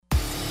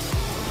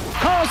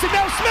Carlson,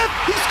 now Smith,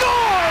 he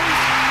scores!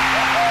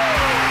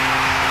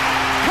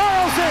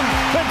 Carlson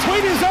between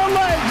his own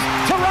legs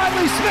to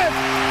Riley Smith.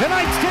 The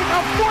Knights take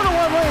a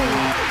 4-1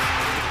 lead.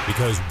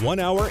 Because 1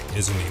 hour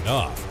isn't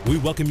enough, we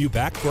welcome you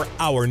back for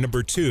hour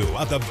number 2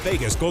 of the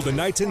Vegas Golden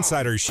Knights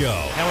Insider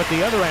Show. Now at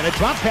the other end, a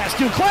drop pass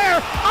to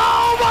Claire.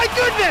 Oh my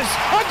goodness!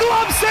 A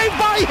glove save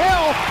by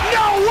Hill.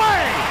 No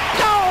way!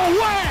 No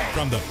way!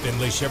 From the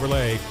Findlay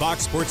Chevrolet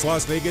Fox Sports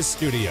Las Vegas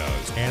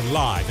studios and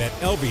live at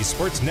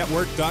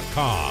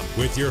lvsportsnetwork.com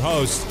with your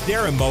hosts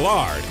Darren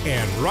Millard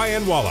and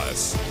Ryan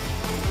Wallace.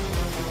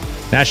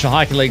 National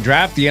Hockey League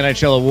Draft, the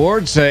NHL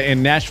Awards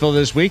in Nashville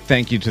this week.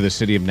 Thank you to the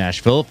city of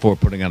Nashville for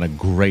putting on a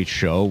great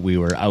show. We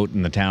were out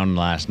in the town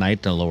last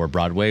night on Lower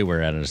Broadway.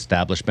 We're at an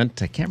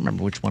establishment. I can't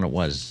remember which one it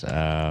was,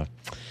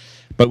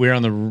 but we were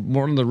on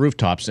one of the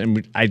rooftops,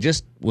 and I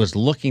just was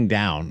looking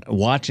down,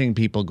 watching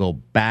people go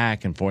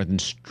back and forth,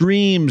 and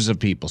streams of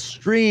people,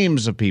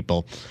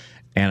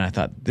 and I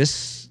thought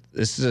this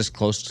is as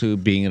close to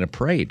being in a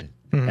parade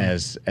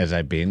as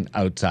I've been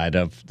outside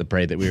of the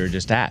parade that we were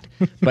just at.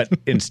 But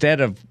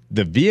instead of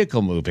the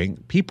vehicle moving,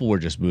 people were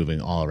just moving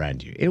all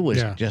around you. It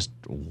was just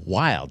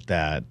wild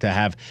to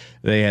have.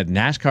 They had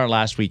NASCAR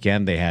last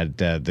weekend. They had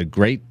the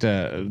great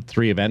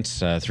 3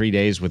 events, 3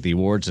 days with the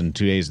awards and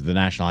 2 days of the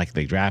National Hockey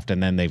League Draft.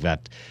 And then they've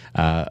got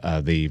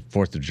the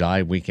 4th of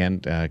July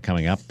weekend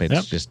coming up.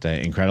 It's just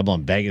incredible.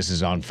 And Vegas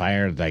is on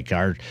fire. Like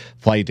our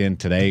flight in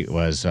today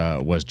was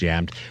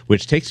jammed,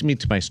 which takes me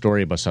to my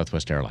story about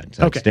Southwest Airlines.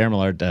 That's Darren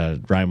Millard,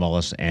 Ryan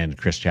Wallace, and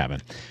Chris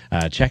Chapman.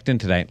 Checked in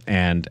today,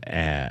 and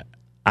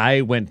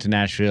I went to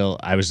Nashville.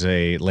 I was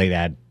a late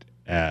ad,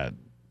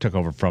 took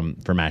over from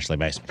Ashley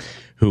Weiss,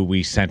 who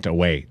we sent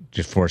away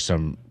just for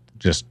some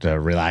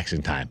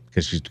relaxing time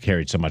because she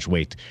carried so much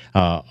weight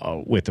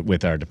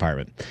with our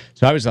department.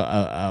 So I was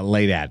a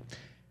late ad.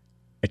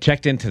 I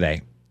checked in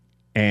today,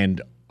 and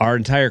our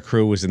entire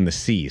crew was in the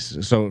C's.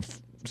 So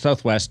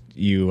Southwest,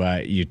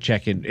 you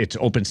check in. It's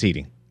open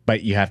seating,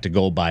 but you have to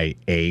go by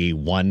A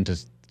 1 to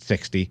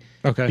 60,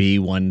 B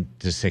 1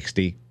 to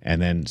 60, and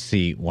then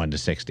C 1 to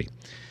 60.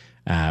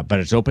 But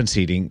it's open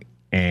seating,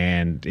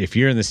 and if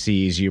you're in the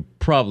C's, you're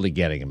probably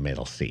getting a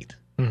middle seat.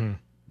 Mm-hmm.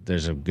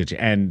 There's a good,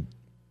 and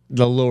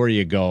the lower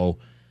you go,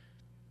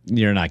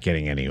 you're not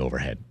getting any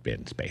overhead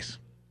bin space.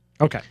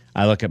 Okay.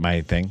 I look at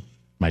my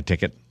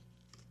ticket,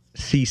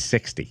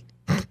 C60,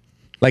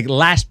 like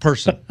last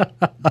person.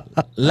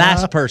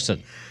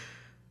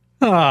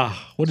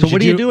 What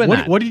do you do in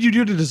that? What did you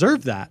do to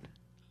deserve that?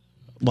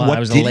 Well, I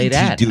was a late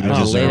ad. I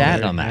was a late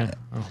ad on that.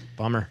 Oh,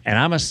 bummer. And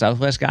I'm a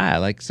Southwest guy. I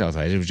like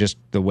Southwest. It was just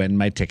when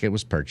my ticket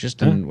was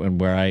purchased and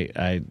where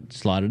I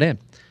slotted in.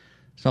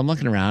 So I'm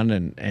looking around,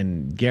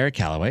 and Garrett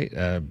Calloway,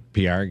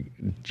 PR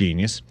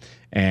genius,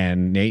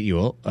 and Nate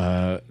Ewell,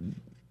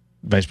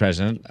 vice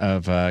president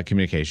of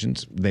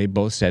communications, they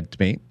both said to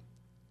me,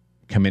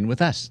 come in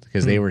with us,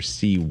 because they were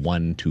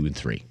C1, 2, and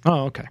 3.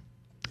 Oh, okay.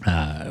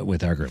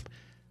 With our group.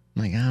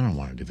 I'm like, I don't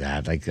want to do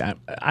that. Like,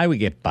 I would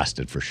get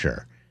busted for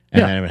sure.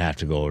 And then I would have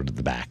to go to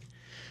the back.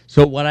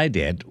 So what I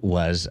did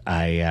was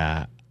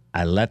I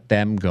let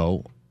them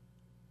go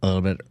a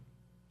little bit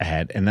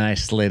ahead, and then I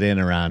slid in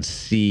around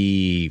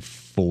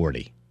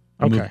C40.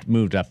 Okay.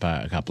 Moved up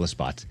a couple of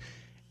spots.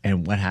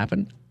 And what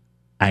happened?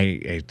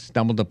 I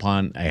stumbled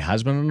upon a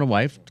husband and a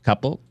wife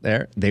couple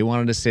there. They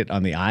wanted to sit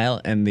on the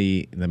aisle and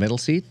the middle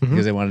seat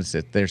because they wanted to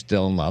sit. They're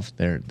still in love.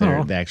 They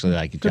actually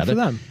like each other. Good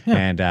for them.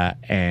 Yeah.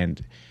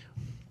 And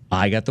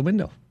I got the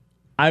window.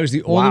 I was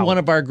the only one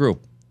of our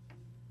group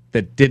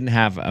that didn't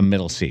have a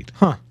middle seat.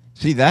 Huh.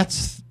 See,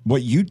 that's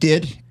what you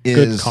did is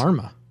good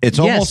karma. It's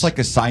almost like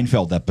a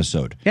Seinfeld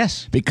episode.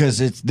 Yes. Because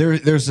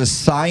there's a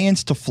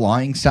science to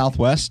flying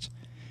Southwest,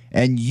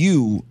 and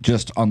you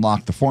just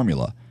unlock the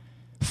formula.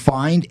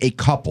 Find a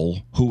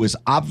couple who is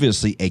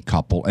obviously a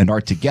couple and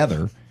are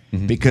together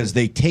because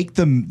they take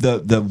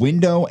the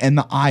window and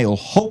the aisle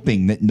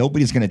hoping that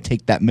nobody's going to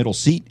take that middle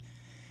seat.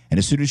 And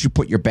as soon as you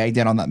put your bag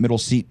down on that middle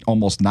seat,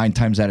 almost 9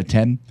 times out of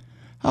 10,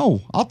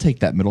 oh, I'll take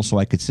that middle so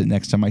I could sit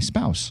next to my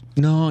spouse.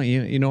 No,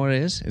 you know what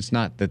it is? It's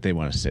not that they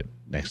want to sit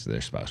next to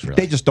their spouse, really.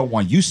 They just don't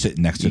want you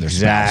sitting next to their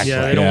spouse.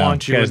 Yeah, they don't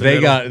want you. Because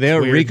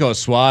they're Rico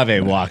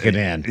Suave walking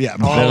in. Yeah.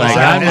 They're like,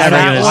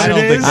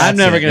 I'm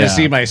never going to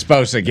see my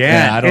spouse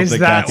again. Yeah, I don't is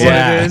think that that's what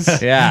it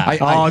is?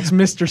 Yeah. It's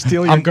Mr.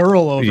 Steal Your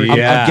Girl over here.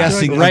 Yeah. I'm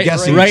guessing Right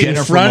in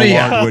Jennifer front of you.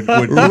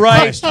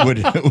 Millard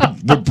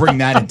would bring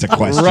that into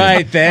question.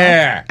 Right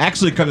there.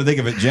 Actually, come to think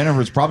of it,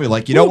 Jennifer's probably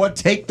like, you know what?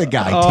 Take the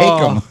guy. Take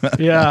him.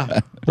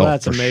 Yeah. Well,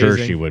 that's for amazing. sure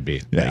she would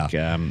be. Yeah.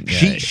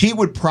 Like, She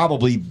would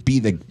probably be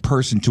the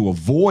person to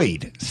avoid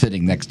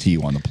sitting next to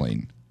you on the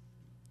plane.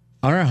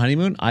 On our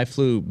honeymoon, I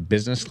flew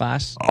business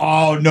class.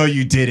 Oh, no,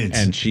 you didn't.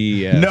 And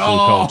she flew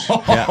coach.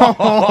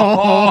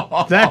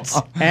 Yeah.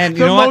 That's and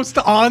the most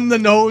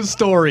on-the-nose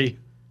story.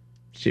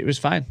 She was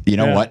fine. You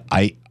know what?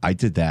 I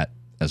did that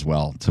as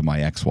well to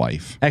my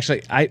ex-wife.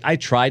 Actually, I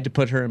tried to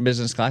put her in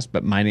business class,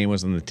 but my name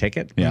was on the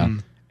ticket. Yeah.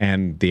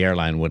 And the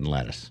airline wouldn't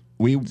let us.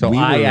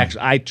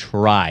 I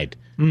tried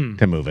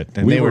to move it.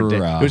 And it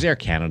was Air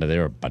Canada. They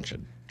were a bunch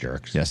of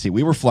jerks. Yeah, see,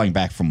 we were flying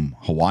back from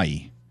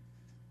Hawaii,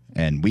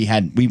 and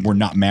we were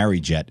not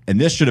married yet. And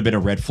this should have been a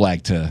red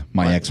flag to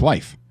my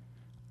ex-wife.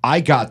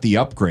 I got the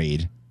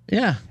upgrade.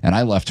 Yeah, and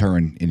I left her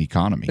in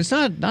economy. It's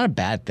not a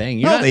bad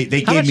thing.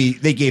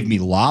 They gave me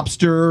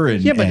lobster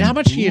and but and how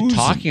much are you booze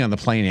talking on the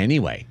plane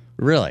anyway?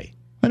 Really?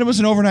 And it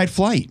was an overnight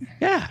flight.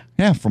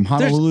 Yeah, from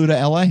Honolulu to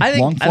L.A.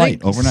 Long flight, I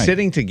think overnight.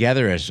 Sitting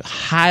together is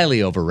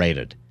highly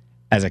overrated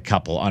as a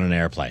couple on an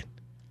airplane.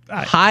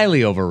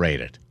 Highly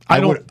overrated.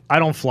 I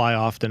don't fly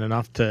often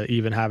enough to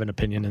even have an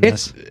opinion in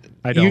this.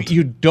 I don't.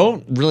 You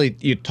don't really.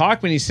 You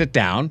talk when you sit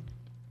down,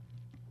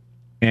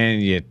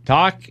 and you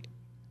talk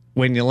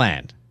when you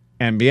land.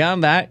 And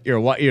beyond that, you're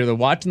either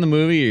watching the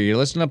movie or you're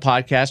listening to a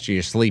podcast or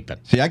you're sleeping.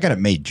 See, I got it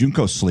made.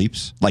 Junko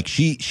sleeps. Like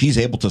she's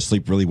able to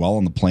sleep really well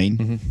on the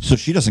plane, so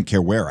she doesn't care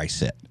where I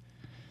sit.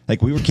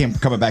 Like we were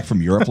coming back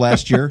from Europe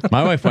last year.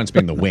 My wife wants to be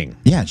in the wing.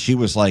 Yeah, and she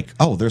was like,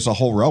 "Oh, there's a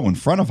whole row in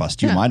front of us.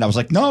 Do you mind?" I was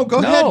like, "No, go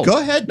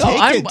ahead,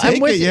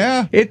 take it.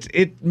 Yeah,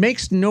 it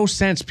makes no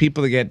sense.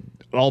 People that get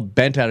all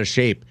bent out of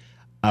shape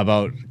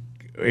about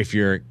if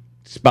your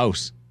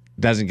spouse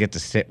doesn't get to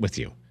sit with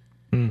you.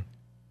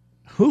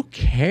 Who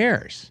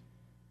cares?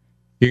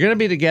 You're going to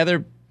be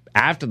together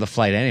after the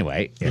flight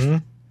anyway.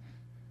 If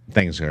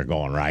things are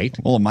going right.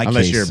 Well, in my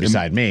unless case, you're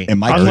beside me. In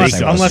my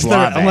case,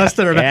 unless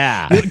they're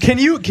yeah. Can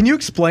you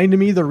explain to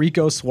me the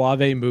Rico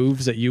Suave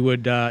moves that you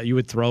would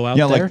throw out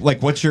there?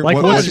 like what's your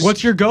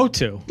what's your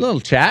go-to? Little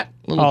chat.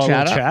 Little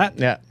chat.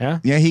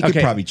 Yeah, he could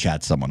probably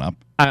chat someone up.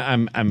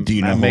 Do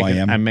you know who I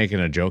am? I'm making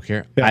a joke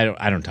here. Yeah.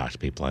 I don't talk to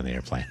people on the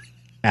airplane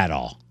at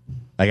all.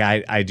 Like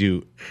I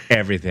do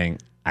everything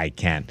I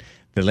can.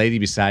 The lady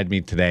beside me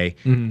today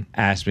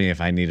asked me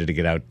if I needed to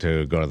get out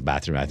to go to the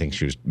bathroom. I think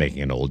she was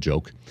making an old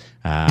joke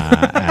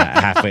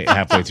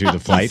halfway through the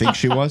flight. I think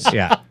she was.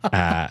 Yeah,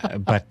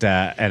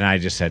 and I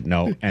just said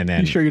no. And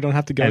then you sure you don't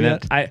have to go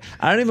yet? I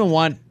don't even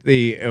want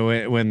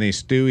when the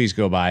stewies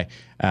go by,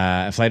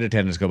 flight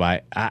attendants go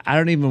by. I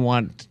don't even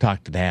want to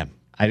talk to them.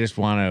 I just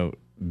want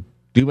to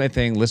do my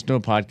thing, listen to a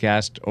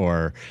podcast,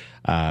 or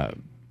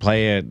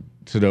play a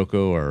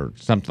Sudoku or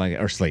something like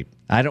that, or sleep.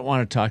 I don't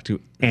want to talk to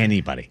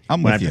anybody.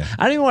 I'm with you.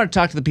 I don't even want to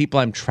talk to the people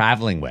I'm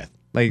traveling with.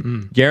 Like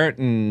Garrett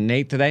and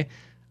Nate today.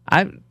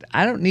 I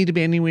don't need to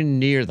be anywhere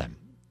near them.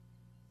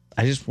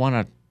 I just want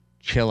to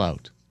chill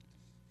out.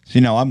 So,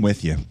 I'm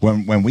with you.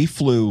 When we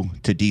flew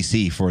to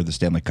D.C. for the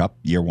Stanley Cup,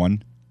 year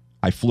one,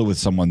 I flew with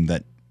someone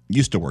that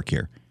used to work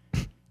here.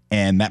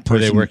 And that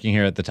person... Were they working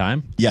here at the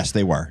time? Yes,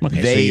 they were.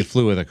 Okay, so you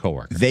flew with a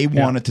coworker. They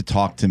wanted to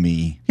talk to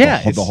me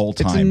the whole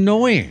time. It's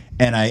annoying.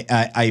 And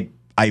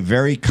I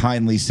very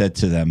kindly said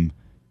to them,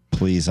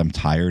 please, I'm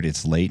tired.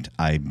 It's late.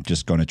 I'm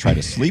just going to try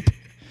to sleep.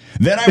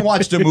 Then I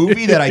watched a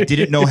movie that I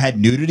didn't know had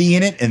nudity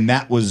in it, and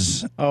that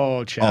was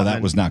that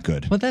was not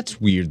good. Well,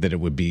 that's weird that it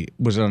would be.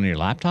 Was it on your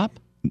laptop?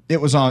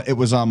 It was on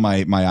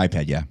my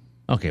iPad. Yeah.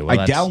 Okay. Well,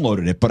 I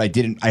downloaded it, but I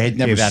didn't. I had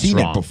never seen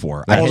it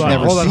before. Hold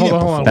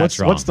on.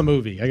 What's the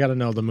movie? I got to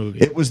know the movie.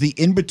 It was the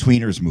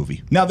In-Betweeners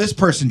movie. Now, this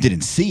person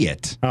didn't see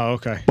it. Oh,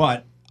 okay.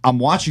 But I'm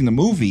watching the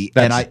movie,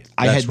 and I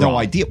had no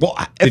idea. Well,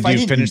 did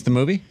you finish the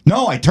movie?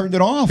 No, I turned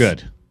it off.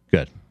 Good.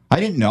 I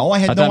didn't know. I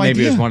had no idea. I thought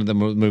maybe it was one of the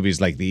movies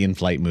like the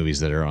in-flight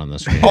movies that are on the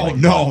screen. Oh,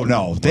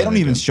 no. They don't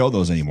even show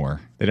those anymore.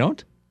 They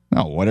don't?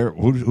 No, whatever.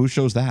 Who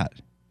shows that?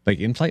 Like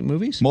in-flight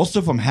movies? Most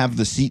of them have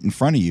the seat in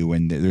front of you,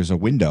 and there's a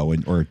window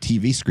or a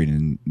TV screen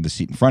in the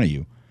seat in front of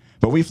you.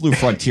 But we flew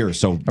Frontier,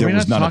 so there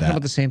was none of that. Are we not talking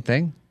about the same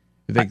thing?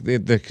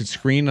 The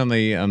screen on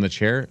the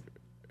chair?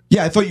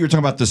 Yeah, I thought you were talking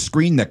about the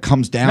screen that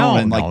comes down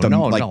in the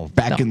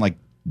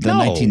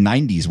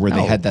 1990s where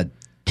they had that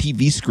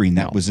TV screen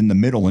that was in the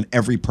middle, and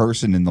every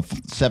person in the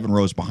 7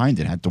 rows behind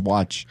it had to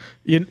watch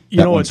one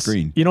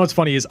screen. You know what's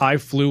funny is I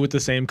flew with the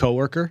same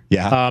coworker.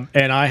 Yeah.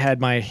 And I had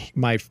my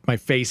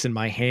face in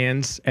my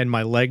hands, and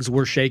my legs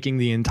were shaking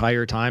the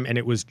entire time, and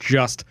it was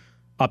just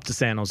up to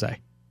San Jose.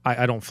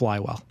 I don't fly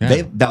well.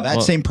 Yeah.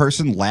 That same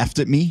person laughed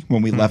at me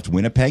when we left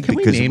Winnipeg. Can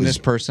because we name this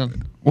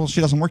person? Well, she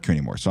doesn't work here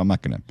anymore, so I'm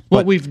not going to.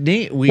 Well, we've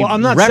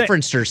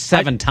referenced her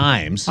 7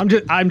 times.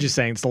 I'm just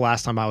saying it's the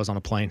last time I was on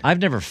a plane. I've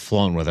never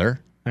flown with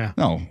her. Yeah.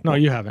 No,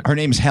 you haven't. Her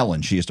name's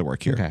Helen. She used to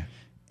work here. Okay.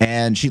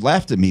 And she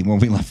laughed at me when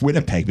we left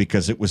Winnipeg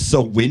because it was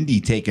so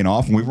windy taking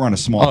off, and we were on a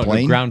small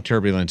plane. Ground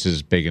turbulence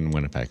is big in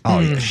Winnipeg. Oh,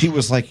 yeah. She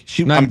was like,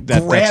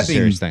 that's a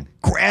serious thing.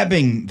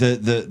 Grabbing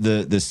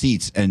the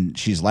seats, and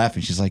she's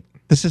laughing. She's like,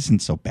 "This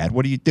isn't so bad.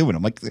 What are you doing?"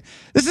 I'm like,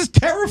 "This is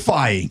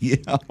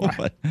terrifying."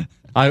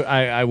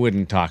 I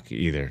wouldn't talk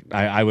either.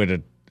 I would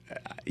have.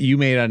 You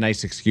made a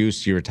nice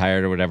excuse. You were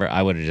tired or whatever.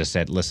 I would have just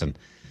said, "Listen,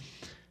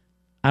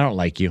 I don't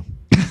like you."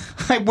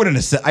 I wouldn't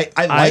have said.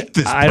 I like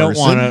this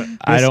person.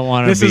 I don't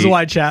want to. This is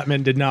why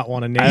Chapman did not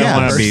want to name. I don't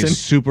want to be person.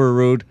 super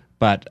rude,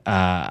 but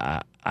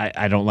I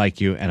don't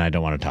like you, and I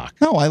don't want to talk.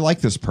 No, I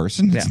like this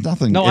person. It's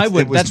nothing. No,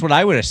 that's what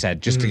I would have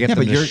said, just to get them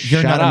but to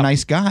you're not a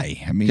nice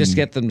guy. I mean, just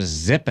get them to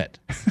zip it.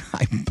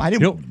 I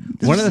didn't.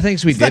 One of the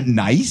things we did.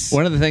 Nice.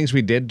 One of the things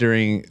we did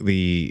during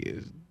the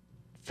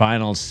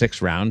final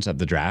 6 rounds of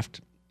the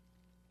draft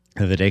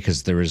of the day,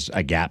 because there was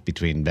a gap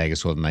between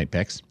Vegas Golden Knight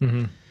picks.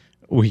 Mm-hmm.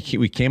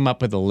 We came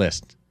up with a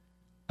list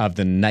of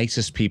the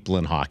nicest people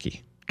in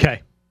hockey.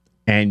 Okay.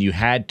 And it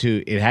had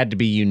to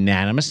be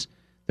unanimous.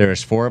 There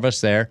was 4 of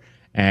us there,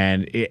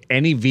 and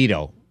any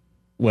veto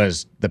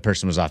the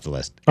person was off the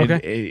list.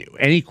 Okay.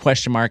 Any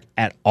question mark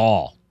at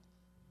all,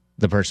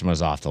 the person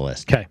was off the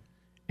list. Okay.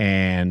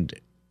 And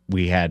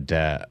we had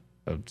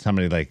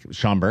somebody like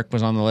Sean Burke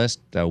was on the list,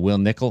 Will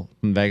Nickel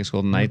from Vegas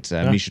Golden Knights,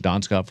 Misha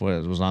Donskov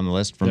was on the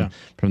list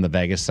from the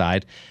Vegas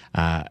side.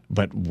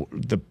 But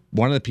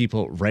one of the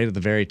people right at the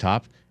very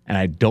top, and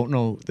I don't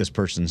know this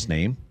person's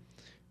name,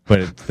 but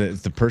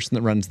it's the person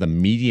that runs the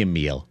media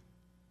meal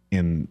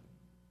in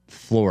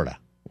Florida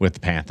with the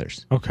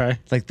Panthers. Okay.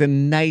 It's like the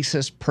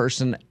nicest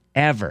person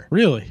ever.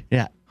 Really?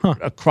 Yeah.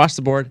 Across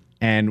the board.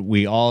 And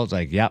we all was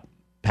like, yep,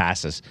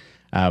 passes.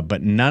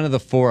 But none of the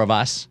 4 of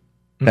us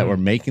that were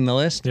making the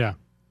list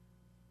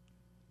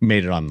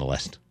made it on the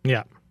list.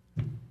 Yeah.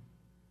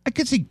 I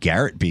could see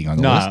Garrett being on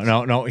the list.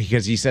 No,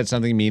 because he said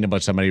something mean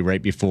about somebody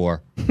right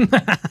before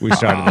we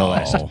started the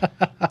list.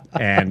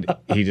 And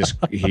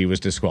he was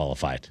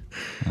disqualified.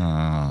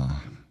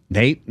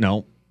 Nate,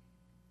 no.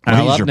 And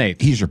I love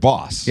Nate. He's your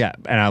boss. Yeah,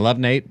 and I love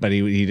Nate, but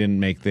he didn't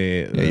make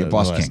the your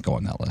boss the list. can't go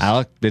on that list.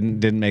 Alec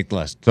didn't make the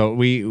list. So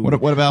What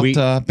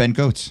about Ben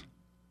Goetz?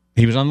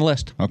 He was on the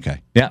list.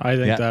 Okay. Yeah, I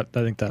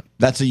think that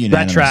that's a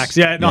unanimous. that tracks.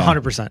 Yeah, no,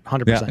 100%.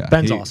 100%. Yeah.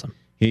 Ben's awesome.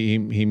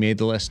 He made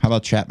the list. How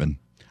about Chapman?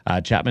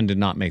 Chapman did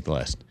not make the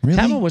list. Really?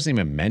 Chapman wasn't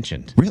even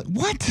mentioned. Really?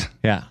 What?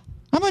 Yeah.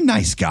 I'm a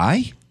nice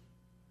guy.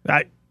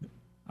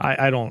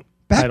 I don't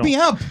Back me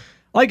up.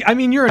 Like, I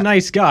mean, you're a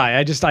nice guy.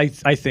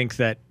 I think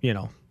that,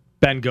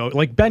 Ben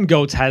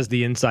Goetz has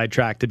the inside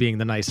track to being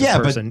the nicest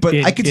person but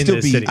in, I could in still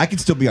this be city. I could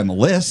still be on the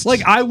list.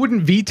 Like, I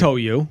wouldn't veto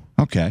you.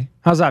 Okay.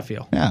 How's that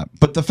feel? Yeah,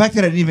 but the fact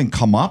that I didn't even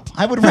come up,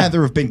 I would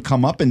rather have been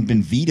come up and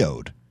been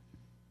vetoed.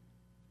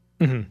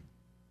 Mm-hmm.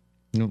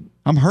 No.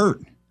 I'm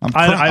hurt.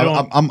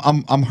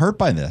 I'm hurt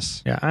by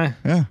this. Yeah.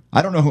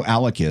 I don't know who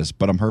Alec is,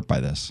 but I'm hurt by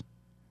this.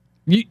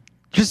 You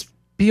just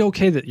be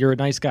okay that you're a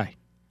nice guy.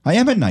 I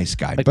am a nice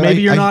guy, Like, but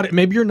maybe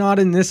you're not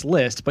in this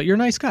list, but you're a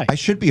nice guy. I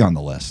should be on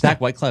the list. Zach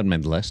Whitecloud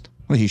made the list.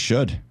 Well, he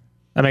should.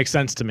 That makes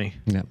sense to me.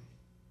 Yeah.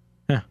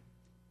 Yeah.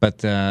 But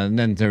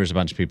then there was a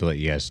bunch of people that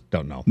you guys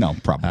don't know. No,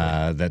 probably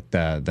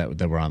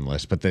that were on the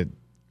list.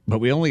 But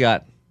we only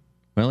got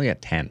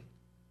 10.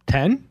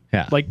 10?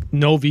 Yeah. Like,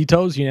 no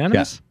vetoes,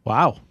 unanimous?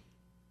 Yeah.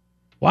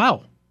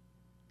 Wow.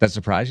 That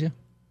surprise you?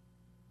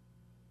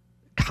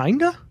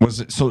 Kinda? Was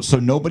it so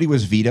nobody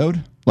was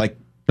vetoed? Like,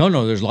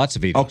 No, there's lots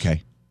of vetoes.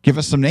 okay. Give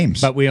us some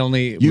names. But we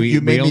only You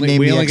made me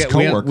name the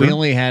ex-coworker. we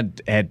only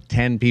had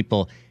 10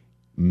 people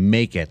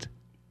make it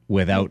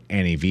without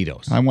any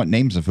vetoes. I want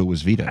names of who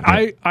was vetoed.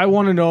 I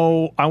want to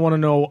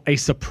know a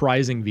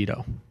surprising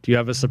veto. Do you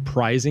have a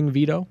surprising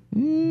veto?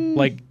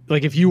 Like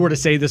if you were to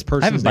say this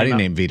person's I have a buddy name out-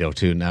 named Vito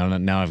too.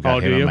 Now I've got Oh,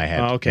 him do in you? my head.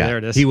 Oh, okay, there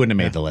it is. He wouldn't have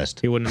made Yeah. the list.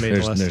 He wouldn't have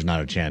made the list. There's not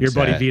a chance. Your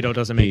buddy Vito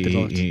doesn't make the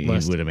list. He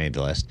would have made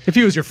the list. If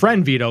he was your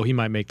friend Vito, he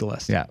might make the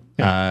list. Yeah.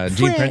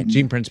 Friend.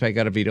 Gene Principe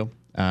got a veto.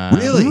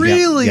 Really?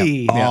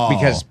 Really? Yeah,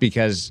 Oh.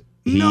 because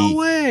No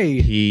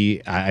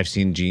way. I've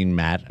seen Gene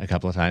mad a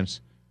couple of times.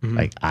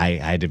 Like I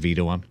had to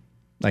veto him.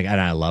 Like,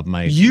 and I love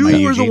my. You my were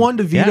Eugene. the one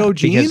to veto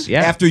Gene? because,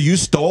 yeah. After you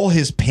stole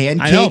his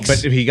pancakes. I know, but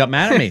he got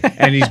mad at me,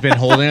 and he's been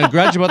holding a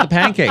grudge about the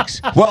pancakes.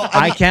 Well,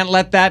 I can't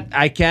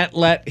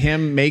let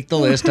him make the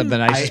list of the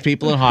nicest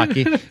people in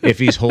hockey if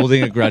he's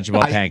holding a grudge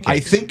about pancakes.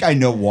 I think I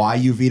know why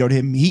you vetoed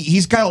him.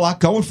 He's got a lot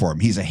going for him.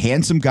 He's a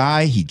handsome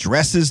guy. He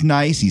dresses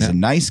nice. He's a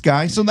nice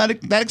guy. So that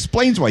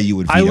explains why you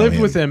would veto I lived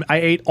him. with him. I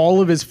ate all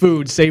of his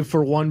food save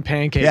for one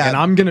pancake, Yeah. and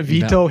I'm going to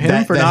veto him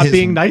That- for that not his-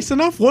 being nice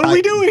enough? What are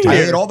we doing I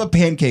here? ate all the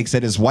pancakes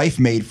that his wife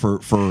made for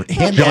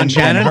him John and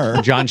Shannon.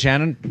 her. John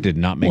Shannon did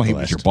not make Well, he the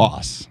was list. your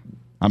boss.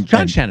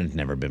 John Shannon's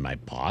never been my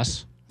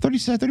boss. I thought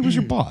he was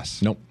your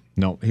boss. Nope.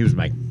 No, he was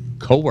my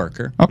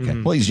coworker.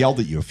 Okay. Well, he's yelled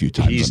at you a few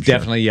times. He's I'm sure.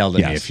 definitely yelled at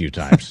me a Yes. few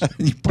times.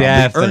 You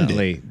probably earned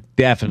it.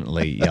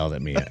 Definitely yelled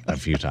at me a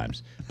few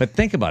times. But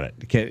think about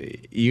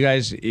it. You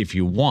guys, if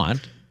you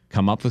want,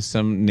 come up with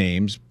some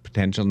names,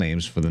 potential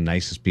names for the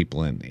nicest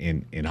people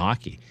in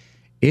hockey.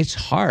 It's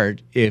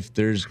hard if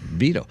there's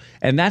veto.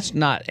 And that's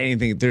not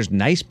anything. There's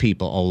nice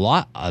people, a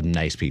lot of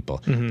nice people,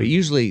 but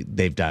usually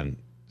they've done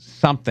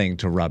something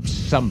to rub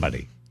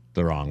somebody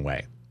the wrong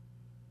way.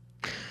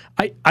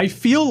 I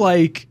feel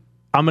like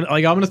I'm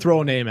gonna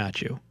throw a name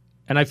at you,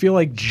 and I feel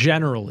like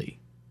generally,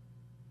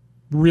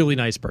 really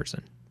nice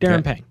person, Darren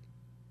Okay. Pang.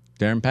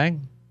 Darren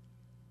Pang?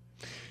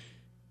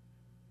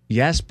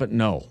 Yes, but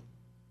no.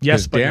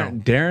 Yes, but Darren, no.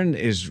 Darren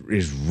is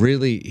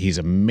really, he's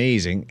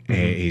amazing.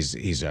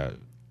 He's a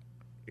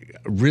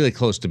really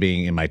close to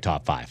being in my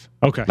top 5.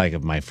 Okay. Like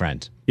of my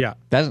friends. Yeah,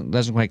 Doesn't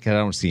quite, I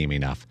don't see him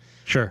enough.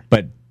 sure.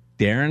 But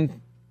Darren,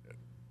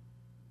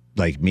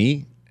 like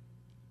me,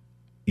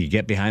 you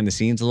get behind the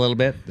scenes a little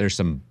bit, there's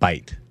some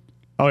bite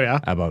Oh yeah.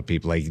 about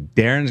people. Like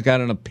Darren's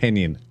got an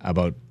opinion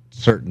about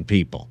certain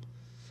people.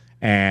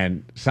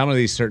 And some of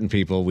these certain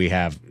people we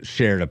have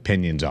shared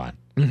opinions on.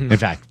 In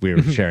fact, we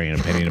were sharing an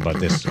opinion about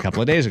this a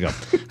couple of days ago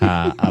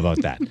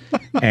about that.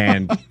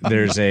 And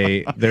there's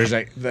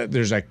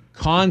a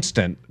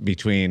constant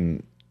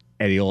between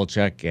Eddie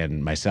Olchuk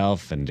and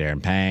myself and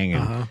Darren Pang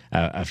and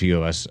a few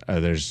of us.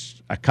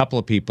 There's a couple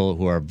of people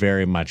who are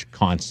very much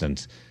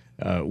constant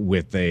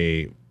with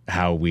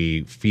how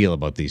we feel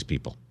about these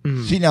people.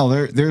 See, now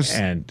there's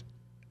And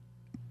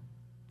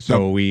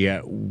so we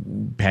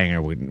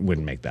Panger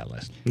wouldn't make that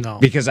list. No.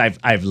 Because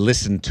I've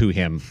listened to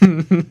him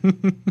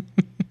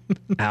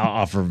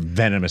offer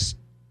venomous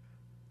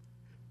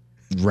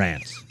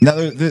rants. now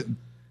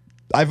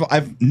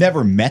I've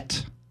never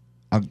met.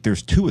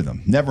 There's two of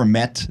them. Never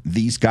met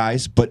these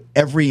guys, but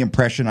every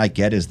impression I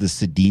get is the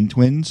Sedin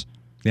twins.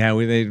 Yeah,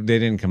 they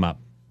didn't come up.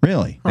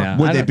 Really? Yeah,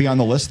 Would I they don't- be on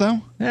the list though?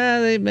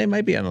 They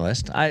might be on the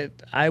list.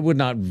 I would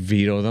not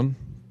veto them,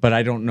 but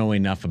I don't know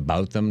enough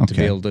about them to be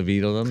Okay. able to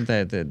veto them.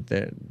 They're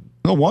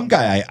The one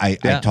guy I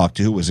Yeah. talked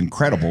to who was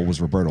incredible was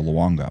Roberto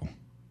Luongo.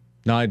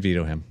 no, I'd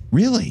veto him.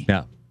 Really?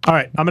 Yeah. All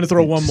right, I'm going to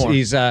throw one more.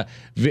 He's got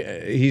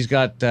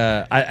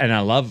and I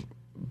love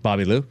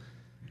Bobby Lou,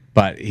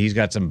 but he's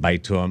got some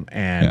bite to him.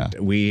 And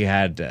we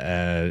had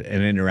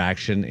an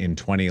interaction in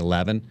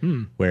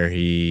 2011 where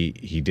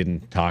he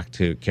didn't talk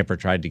to Kipper.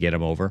 Tried to get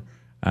him over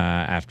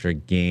after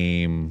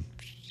game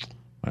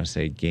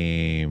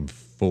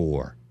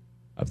 4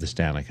 of the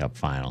Stanley Cup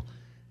final,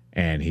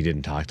 and he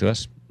didn't talk to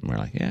us. And we're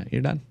like, yeah,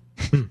 you're done.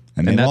 And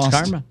they And that's lost.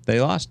 karma.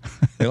 They lost.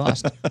 They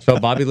lost. So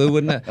Bobby Lou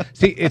wouldn't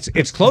see.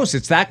 It's close.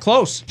 It's that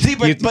close. See,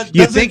 but, You- but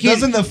you doesn't, think he-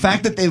 doesn't the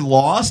fact that they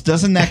lost,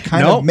 doesn't that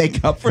kind of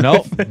make up for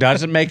Nope, the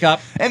doesn't make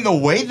up. and the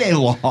way they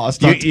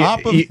lost on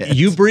top of it?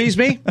 You breeze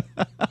me,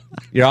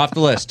 you're off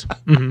the list.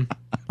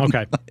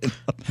 Okay.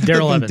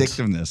 Daryl Evans.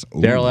 Vindictiveness.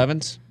 Ooh. Daryl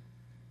Evans.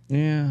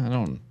 Yeah, I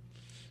don't.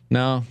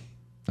 No,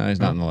 he's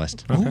not on the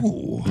list.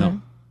 Ooh.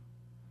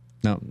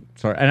 No,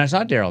 sorry. And I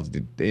saw Daryl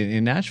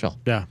in Nashville.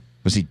 Yeah.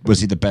 Was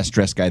he the best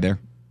dressed guy there?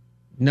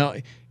 No,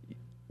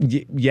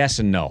 yes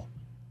and no.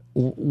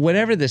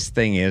 Whatever this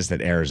thing is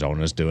that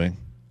Arizona's doing.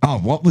 Oh,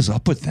 what was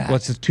up with that? Well,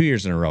 it's 2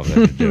 years in a row that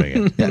they're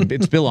doing it. Yeah,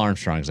 it's Bill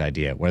Armstrong's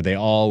idea, where they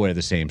all wear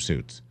the same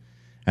suits,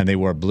 and they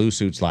wore blue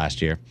suits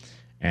last year,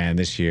 and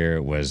this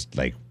year was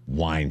like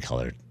wine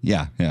colored.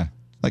 yeah,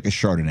 like a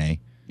Chardonnay.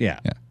 Yeah,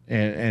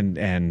 and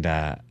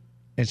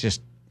it's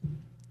just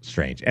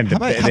strange. And How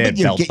about they had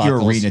you belt get your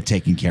buckles. arena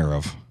taken care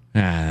of?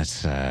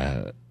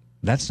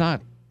 That's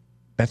not.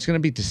 That's going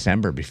to be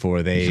December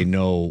before they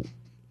know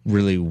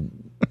really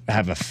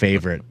have a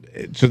favorite.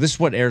 So this is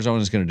what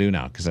Arizona's going to do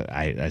now, because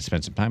I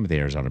spent some time with the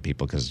Arizona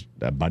people because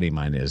a buddy of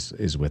mine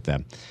is with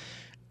them,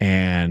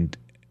 and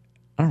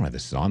I don't know if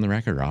this is on the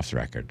record or off the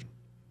record.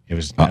 It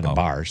was at a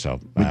bar,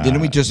 so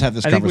Didn't we just have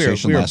this I think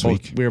conversation last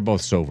week? We were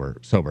both sober,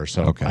 so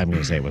Okay. I'm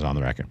going to say it was on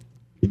the record.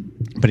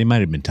 But he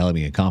might have been telling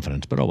me in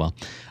confidence, but oh well.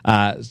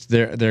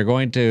 They're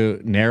going to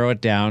narrow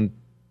it down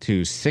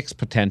to 6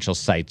 potential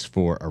sites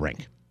for a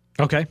rink.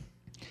 Okay.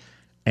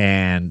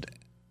 And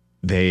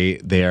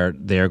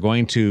they're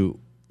going to.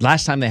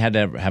 Last time they had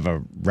to have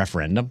a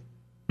referendum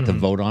to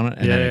vote on it,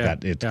 and then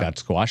it got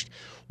squashed.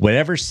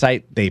 Whatever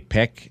site they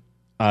pick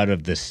out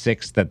of the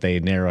 6 that they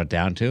narrow it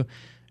down to,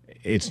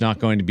 it's not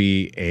going to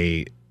be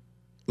a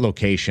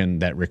location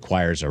that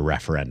requires a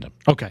referendum.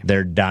 Okay.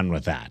 They're done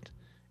with that.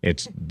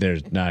 It's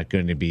not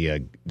going to be a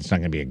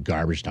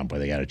garbage dump where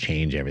they got to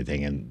change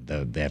everything and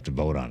they have to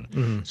vote on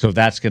it. So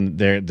that's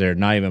they're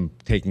not even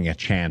taking a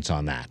chance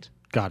on that.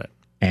 Got it.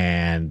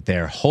 And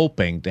they're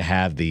hoping to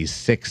have these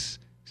 6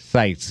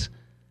 sites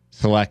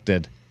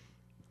selected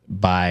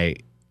by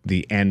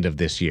the end of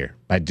this year,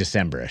 by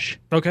December-ish,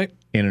 Okay.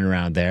 in and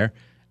around there,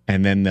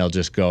 and then they'll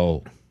just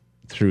go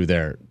through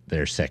their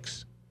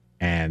 6.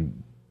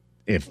 And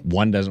if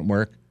one doesn't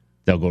work,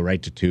 they'll go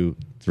right to 2,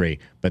 3.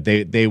 But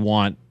they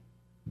want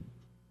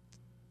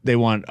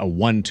a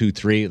 1, 2,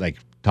 3, like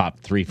top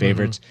 3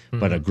 favorites,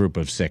 but a group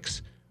of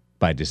 6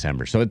 by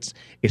December. So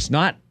it's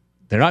not,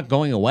 they're not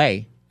going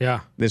away.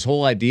 Yeah. This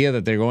whole idea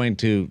that they're going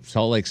to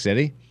Salt Lake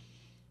City,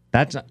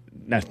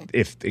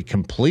 if it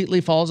completely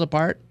falls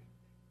apart,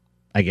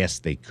 I guess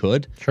they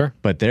could. Sure.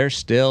 But they're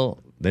still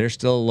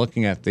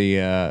looking at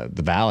the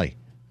Valley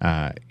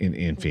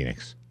in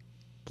Phoenix.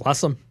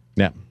 Bless them.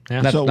 Yeah.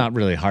 Yeah. That's So- not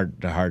really hard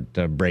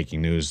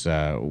breaking news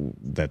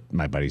that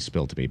my buddy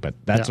spilled to me, but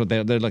that's what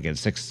they're looking at,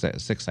 6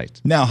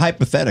 sites. Now,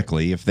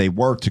 hypothetically, if they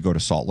were to go to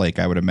Salt Lake,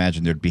 I would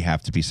imagine there'd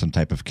have to be some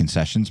type of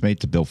concessions made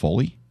to Bill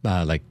Foley.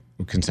 Like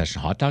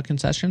hot dog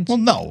concessions? Well,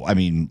 no, I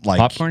mean like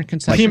Popcorn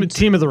concessions?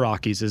 Team of the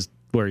Rockies is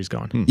where he's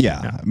going.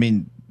 Yeah, I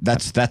mean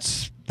that's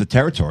the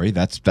territory.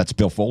 That's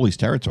Bill Foley's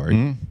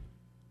territory.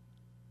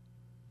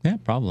 Yeah,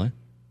 probably.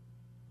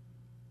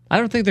 I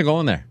don't think they're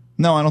going there.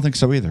 No, I don't think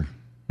so either.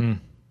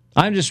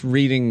 I'm just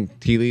reading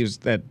tea leaves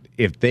that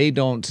if they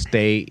don't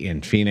stay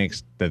in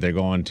Phoenix, that they're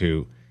going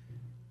to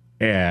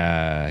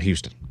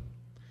Houston.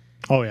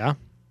 Oh, yeah.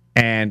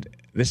 And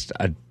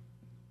a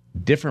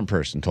different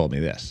person told me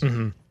this,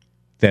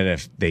 that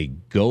if they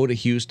go to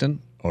Houston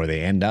or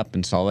they end up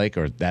in Salt Lake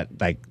or that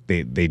like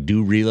they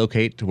do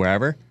relocate to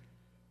wherever,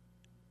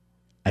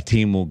 a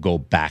team will go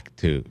back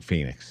to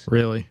Phoenix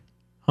Really?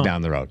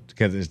 down the road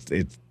because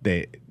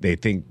they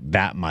think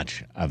that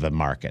much of the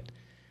market.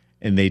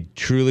 And they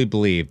truly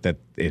believe that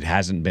it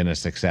hasn't been a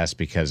success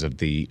because of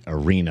the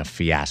arena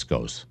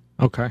fiascos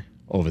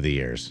over the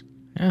years.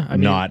 Yeah, I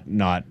mean,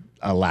 not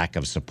a lack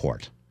of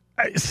support.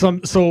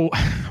 So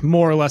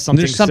more or less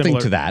something. There's something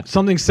similar, to that.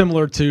 Something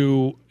similar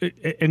to,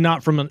 and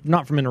not from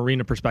an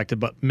arena perspective,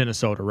 but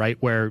Minnesota, right,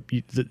 where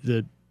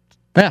the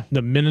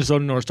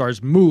Minnesota North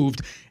Stars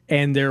moved,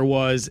 and there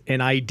was an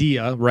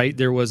idea, right?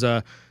 There was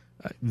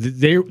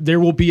there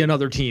will be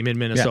another team in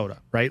Minnesota,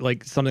 right?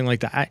 Like something like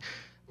that.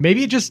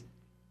 Maybe you just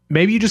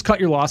cut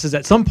your losses.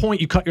 At some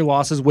point, you cut your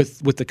losses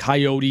with the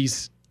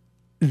Coyotes.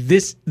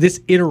 This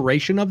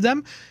iteration of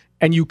them.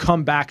 And you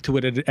come back to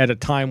it at a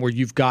time where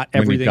you've got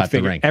everything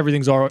figured.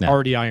 Everything's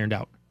already ironed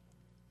out.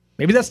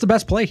 Maybe that's the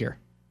best play here.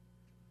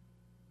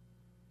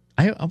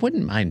 I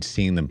wouldn't mind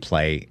seeing them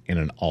play in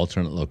an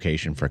alternate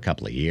location for a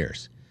couple of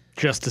years.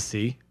 Just to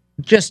see.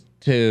 Just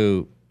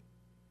to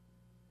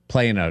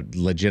play in a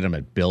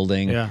legitimate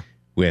building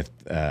with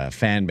a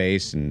fan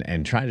base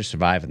and try to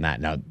survive in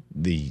that. Now,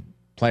 the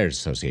Players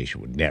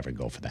Association would never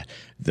go for that.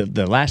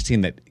 The last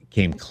team that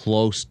came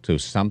close to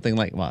something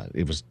like, well,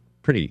 it was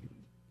pretty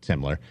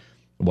similar,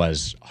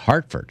 was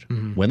Hartford.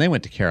 When they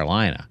went to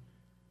Carolina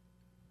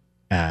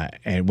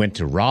and went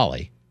to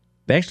Raleigh,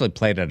 they actually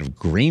played out of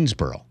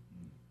Greensboro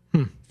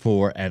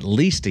for at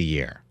least a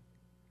year.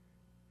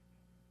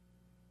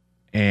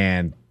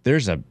 And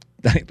there's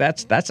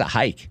that's a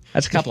hike.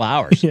 That's a couple of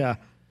hours. Yeah.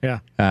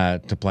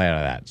 To play out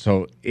of that.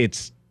 So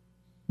it's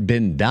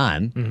been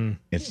done.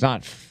 It's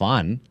not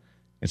fun.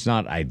 It's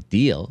not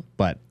ideal,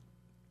 but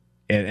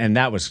and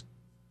that was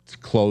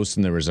close,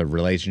 and there was a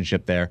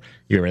relationship there.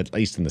 You're at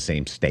least in the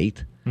same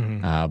state,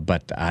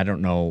 but I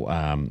don't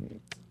know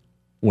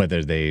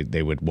whether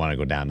they would want to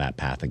go down that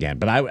path again.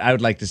 But I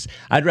would like to.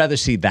 I'd rather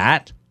see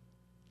that,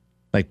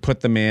 like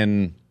put them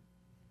in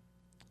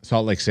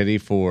Salt Lake City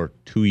for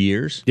 2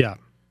 years,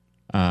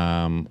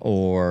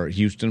 or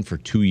Houston for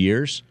 2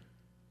 years,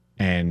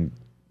 and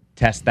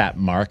test that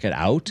market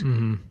out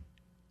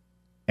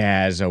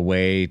as a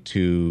way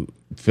to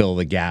fill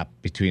the gap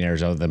between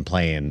Arizona than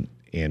playing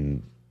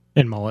in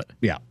Mullet.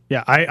 Yeah.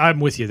 I'm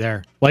with you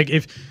there. Like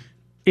if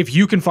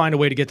you can find a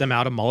way to get them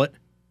out of Mullet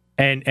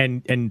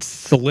and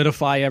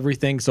solidify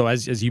everything. So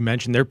as you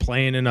mentioned, they're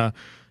playing in an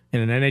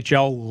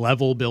NHL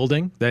level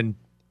building. Then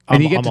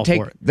you get to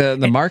take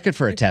the market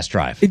for a test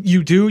drive.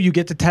 You do. You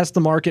get to test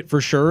the market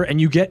for sure,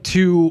 and you get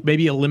to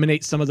maybe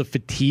eliminate some of the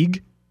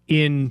fatigue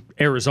in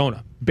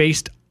Arizona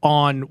based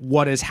on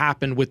what has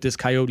happened with this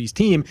Coyotes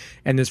team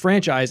and this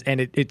franchise, and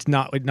it's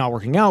not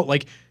working out.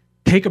 Like,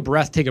 take a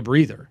breath, take a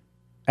breather,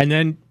 and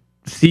then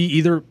see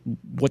either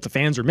what the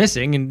fans are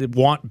missing and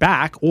want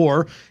back,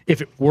 or if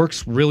it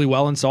works really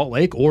well in Salt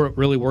Lake, or it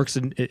really works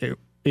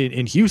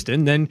in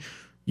Houston, then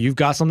you've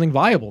got something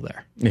viable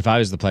there. If I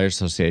was the Players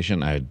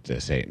Association, I'd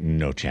say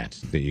no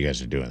chance that you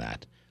guys are doing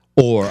that,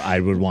 or I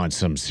would want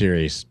some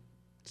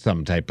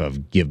type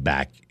of give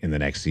back in the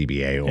next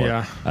CBA,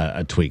 or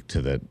a tweak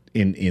to the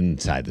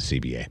inside the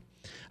CBA.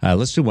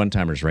 Let's do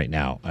one-timers right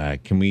now. Do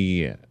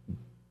you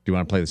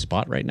want to play the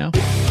spot right now?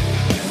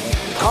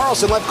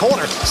 Carlson left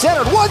corner,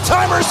 centered,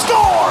 one-timer,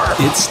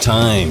 score! It's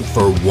time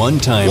for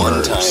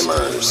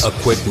One-Timers. A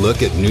quick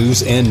look at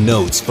news and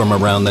notes from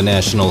around the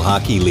National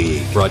Hockey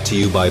League. Brought to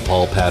you by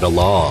Paul Pata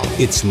Law.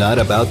 It's not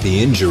about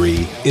the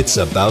injury, it's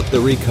about the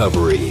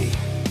recovery.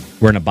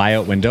 We're in a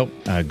buyout window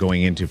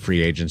going into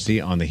free agency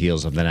on the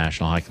heels of the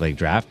National Hockey League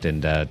draft,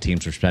 and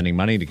teams are spending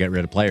money to get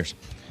rid of players.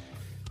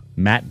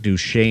 Matt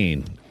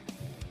Duchene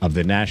of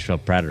the Nashville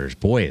Predators.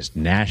 Boy, is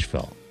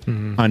Nashville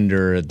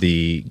under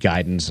the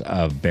guidance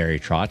of Barry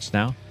Trotz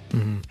now.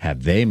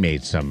 Have they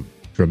made some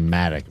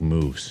dramatic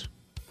moves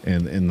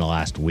in the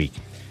last week?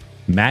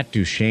 Matt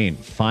Duchene,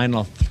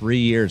 final 3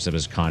 years of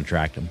his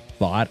contract,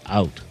 bought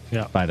out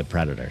by the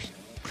Predators.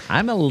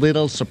 I'm a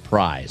little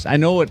surprised. I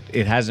know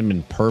it hasn't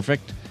been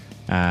perfect,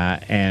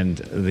 and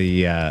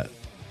the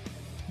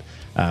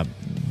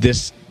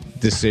this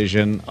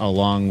decision,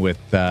 along with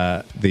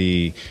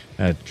the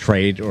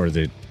trade or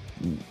the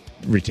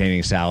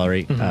retaining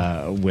salary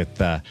with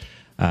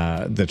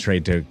the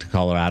trade to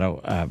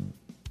Colorado,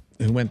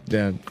 who went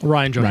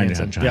Ryan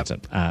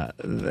Johansson.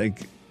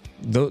 Like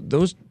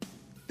those.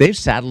 They've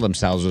saddled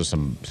themselves with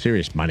some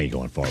serious money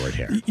going forward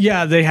here.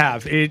 Yeah, they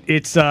have.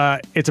 It's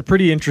a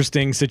pretty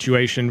interesting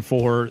situation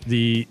for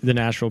the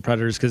Nashville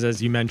Predators because,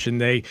 as you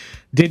mentioned, they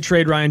did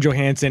trade Ryan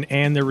Johansson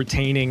and they're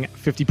retaining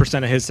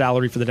 50% of his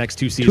salary for the next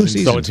 2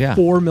 seasons. So it's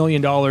 $4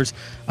 million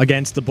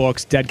against the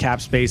books, dead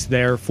cap space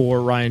there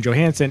for Ryan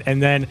Johansson.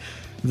 And then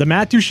the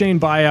Matt Duchene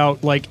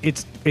buyout, like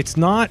it's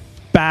not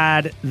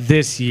bad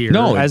this year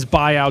as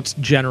buyouts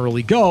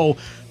generally go.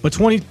 But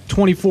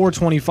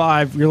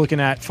 24-25, you're looking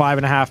at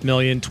 $5.5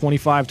 million,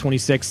 25-26,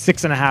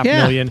 $6.5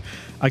 million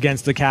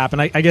against the cap.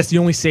 And I guess the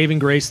only saving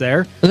grace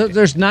there.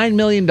 There's $9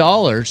 million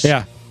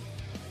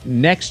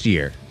next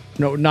year.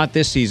 No, not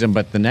this season,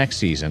 but the next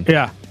season.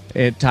 Yeah.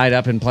 It tied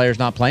up in players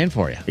not playing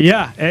for you.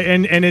 Yeah,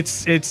 and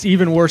it's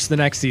even worse the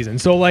next season.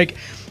 So, like,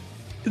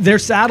 they're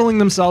saddling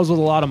themselves with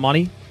a lot of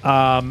money.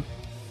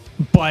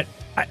 But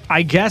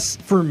I guess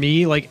for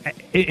me, like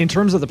in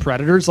terms of the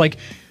Predators, like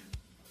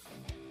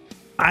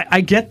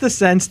I get the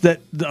sense that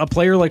a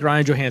player like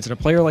Ryan Johansson, a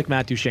player like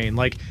Matt Duchene,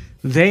 like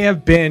they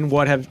have been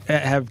what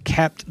have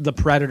kept the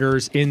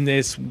Predators in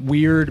this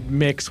weird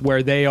mix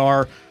where they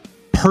are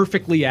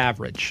perfectly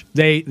average.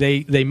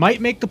 They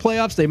might make the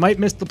playoffs, they might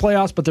miss the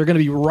playoffs, but they're going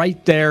to be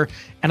right there.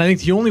 And I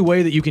think the only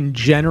way that you can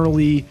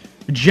genuinely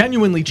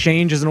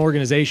change as an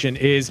organization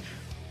is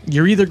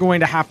you're either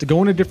going to have to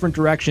go in a different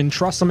direction,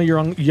 trust some of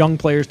your young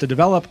players to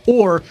develop,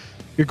 or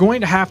you're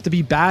going to have to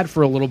be bad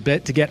for a little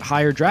bit to get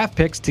higher draft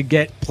picks to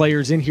get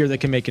players in here that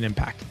can make an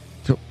impact.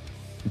 So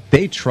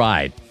they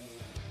tried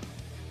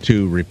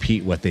to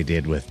repeat what they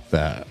did with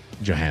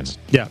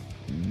Johansson. Yeah.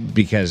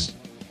 Because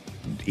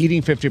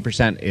eating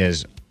 50%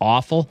 is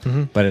awful,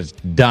 but it's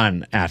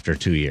done after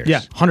 2 years.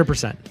 Yeah,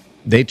 100%.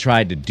 They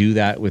tried to do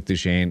that with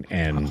Duchene,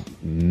 and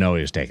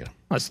nobody was taking him.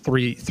 That's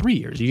three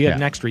years. You get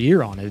an extra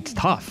year on it. It's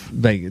tough.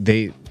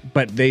 They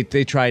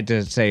tried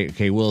to say,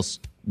 okay, we'll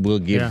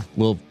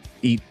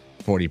eat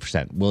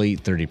 40%, we'll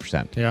eat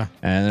 30%. Yeah,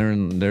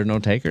 and there are no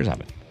takers of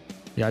it.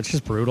 Yeah, it's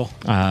just brutal.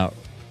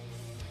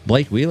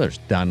 Blake Wheeler's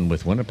done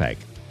with Winnipeg.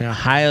 Yeah.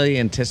 Highly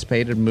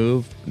anticipated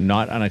move,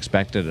 not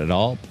unexpected at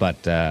all.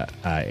 But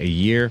a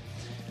year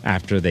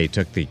after they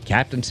took the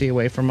captaincy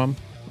away from him,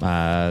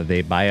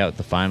 they buy out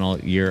the final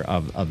year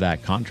of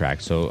that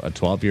contract. So a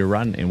 12-year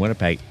run in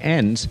Winnipeg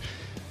ends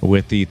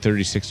with the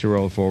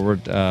 36-year-old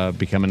forward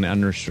becoming an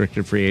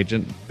unrestricted free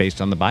agent based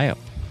on the buyout.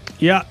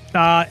 Yeah,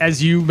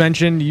 as you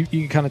mentioned,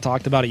 you kind of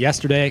talked about it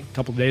yesterday, a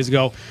couple of days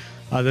ago,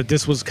 that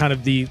this was kind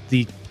of the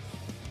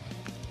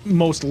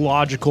most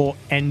logical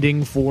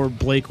ending for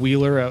Blake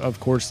Wheeler. Of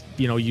course,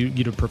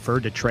 you'd have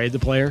preferred to trade the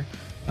player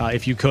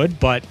if you could,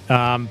 but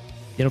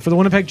for the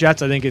Winnipeg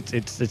Jets, I think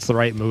it's the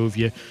right move.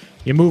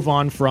 You move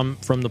on from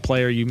the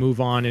player, you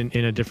move on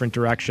in a different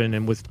direction,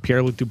 and with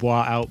Pierre-Luc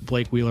Dubois out,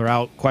 Blake Wheeler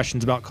out,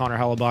 questions about Connor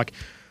Hellebuck,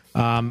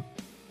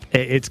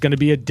 it's going to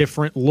be a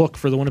different look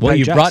for the Winnipeg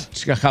Jets. Well,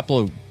 you brought a couple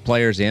of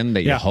players in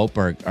that you hope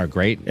are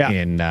great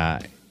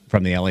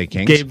from the LA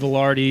Kings. Gabe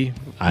Velarde.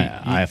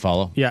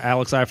 Iafallo. Yeah,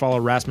 Alex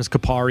Iafallo, Rasmus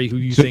Kapari, who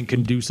you think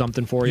can do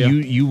something for you.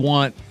 You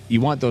want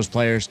those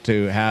players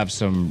to have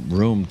some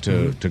room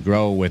to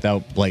grow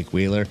without Blake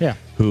Wheeler,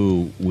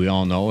 who we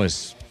all know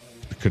has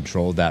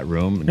controlled that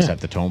room and set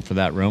the tone for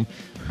that room.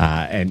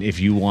 And if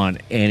you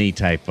want any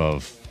type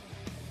of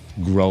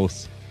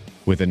growth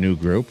with a new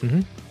group,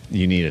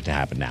 you need it to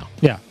happen now.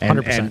 Yeah,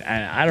 100%. And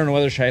I don't know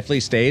whether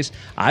Scheifele stays.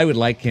 I would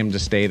like him to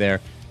stay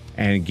there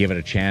and give it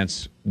a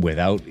chance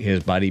without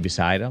his buddy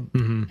beside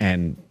him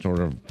and sort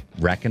of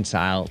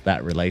reconcile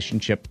that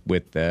relationship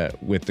with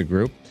the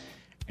group.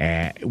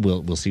 And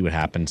we'll see what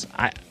happens.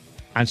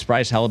 I'm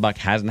surprised Hellebuck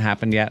hasn't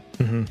happened yet.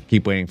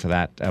 Keep waiting for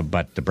that.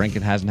 But the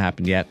Brinket hasn't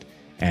happened yet.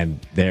 And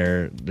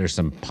there's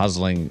some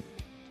puzzling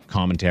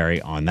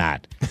commentary on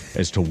that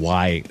as to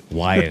why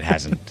it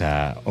hasn't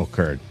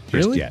occurred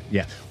just yet.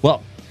 Yeah.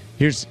 Well,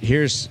 here's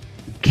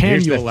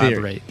Can you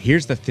elaborate?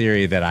 Here's the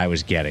theory that I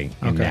was getting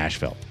in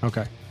Nashville.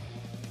 Okay.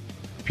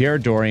 Pierre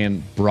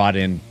Dorion brought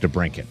in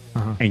DeBrincat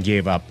and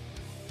gave up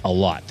a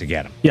lot to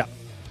get him. Yeah.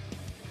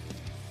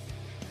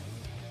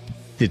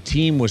 The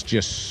team was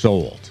just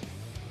sold.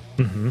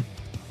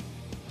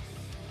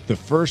 The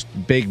first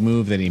big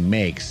move that he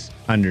makes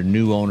under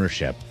new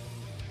ownership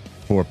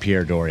for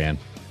Pierre Dorion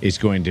is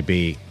going to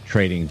be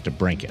trading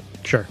DeBrincat.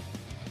 Sure.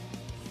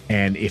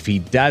 And if he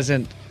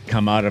doesn't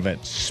come out of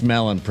it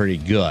smelling pretty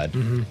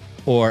good,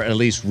 or at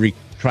least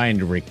trying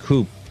to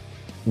recoup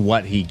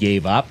what he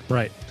gave up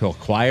to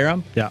acquire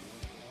him,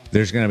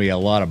 there's going to be a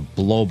lot of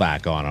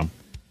blowback on him.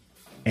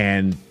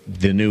 And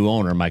the new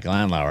owner, Michael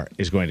Andlauer,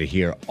 is going to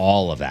hear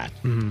all of that.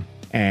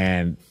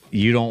 And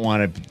you don't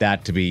want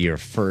that to be your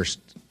first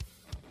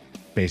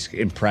basic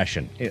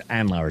impression.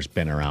 Andlauer's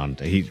been around.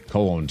 He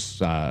owns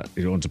a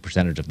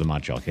percentage of the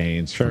Montreal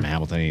Canadiens from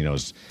Hamilton. He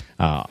knows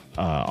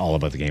all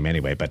about the game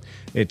anyway. But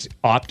it's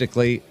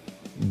optically,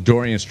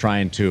 Dorian's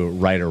trying to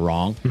right a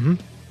wrong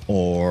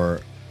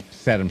or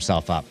set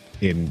himself up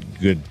in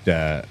good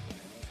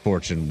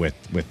fortune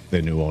with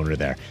the new owner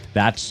there.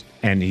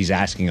 And he's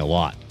asking a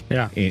lot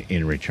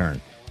in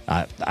return.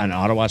 An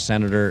Ottawa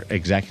Senator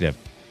executive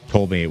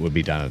told me it would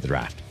be done at the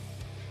draft.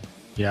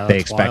 Yeah, they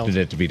expected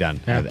it to be done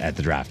at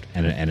the draft,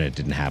 and it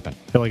didn't happen.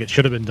 I feel like it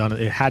should have been done.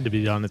 It had to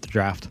be done at the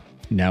draft.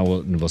 Now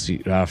we'll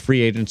see.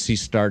 Free agency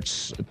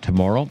starts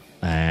tomorrow,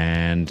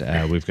 and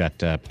we've got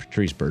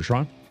Patrice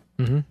Bergeron.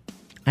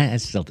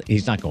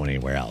 He's not going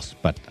anywhere else,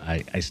 but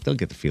I still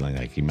get the feeling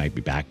like he might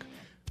be back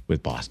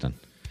with Boston.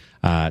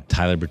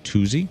 Tyler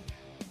Bertuzzi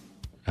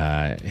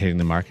hitting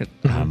the market.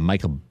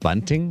 Michael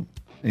Bunting,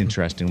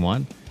 interesting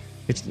one.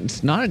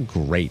 It's not a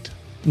great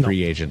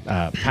free agent.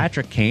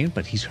 Patrick Kane,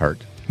 but he's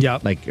hurt.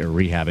 Yep. Like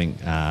rehabbing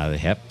the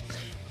hip.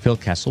 Phil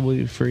Kessel will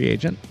be a free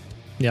agent.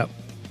 Yep.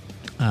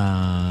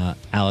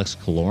 Alex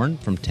Killorn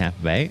from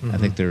Tampa Bay. I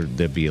think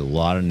there'd be a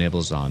lot of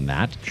nibbles on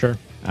that. Sure.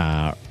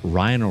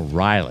 Ryan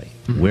O'Reilly.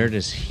 Where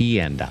does he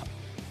end up?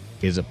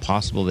 Is it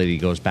possible that he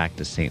goes back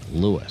to St.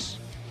 Louis?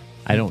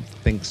 I don't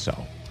think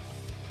so.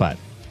 But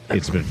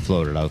it's been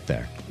floated out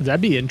there.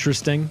 That'd be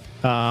interesting.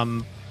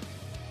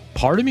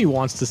 Part of me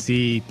wants to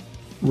see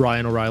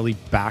Ryan O'Reilly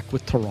back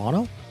with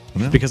Toronto.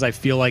 Yeah. Because I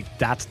feel like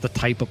that's the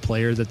type of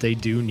player that they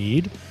do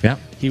need. Yeah.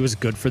 He was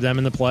good for them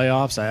in the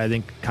playoffs. I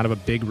think kind of a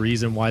big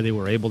reason why they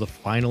were able to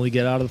finally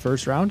get out of the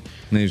first round.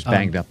 And he was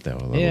banged up, though,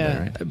 a little bit,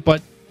 right?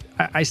 But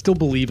I still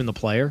believe in the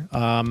player.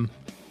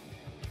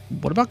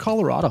 What about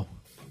Colorado?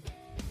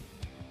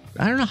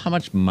 I don't know how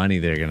much money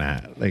they're going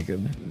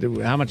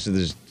to how much of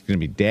this is going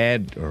to be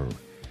dead or.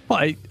 Well,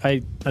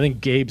 I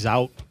think Gabe's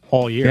out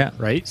all year, Yeah.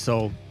 right?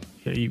 So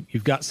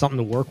you've got something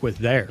to work with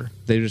there.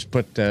 They just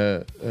put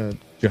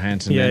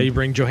Johansson Yeah, in. you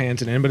bring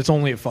Johansson in, but it's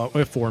only at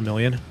 $4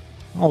 million.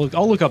 I'll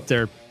look up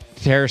there.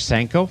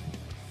 Tarasenko,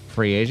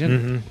 free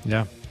agent.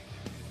 Yeah.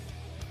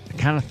 I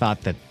kind of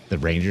thought that the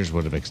Rangers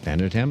would have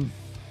extended him.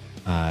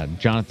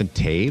 Jonathan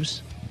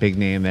Taves, big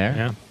name there.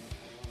 Yeah.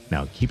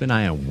 Now, keep an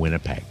eye on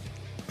Winnipeg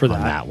For on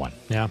that. that one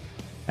Yeah.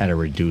 at a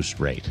reduced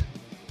rate.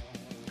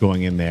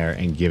 Going in there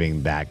and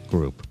giving that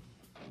group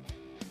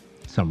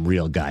some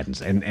real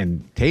guidance. And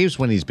Taves,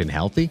 when he's been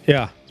healthy,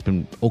 Yeah. it's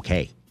been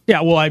okay.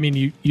 Yeah, well, I mean,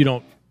 you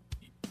don't.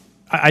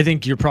 I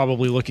think you're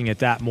probably looking at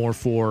that more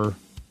for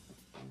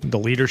the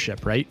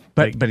leadership, right?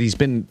 But he's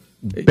been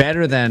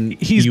better than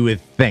you would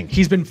think.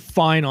 He's been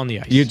fine on the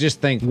ice. You just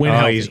think, When oh,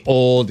 healthy. he's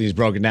old, he's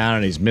broken down,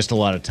 and he's missed a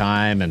lot of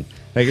time, and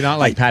not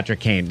like Patrick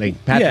Kane.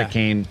 Like Patrick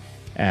Kane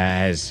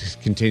has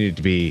continued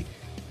to be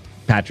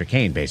Patrick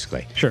Kane,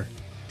 basically. Sure.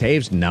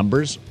 Taves'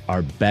 numbers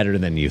are better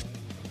than you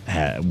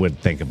would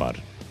think about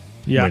it.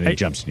 Yeah, when it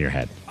jumps in your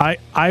head.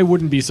 I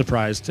wouldn't be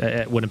surprised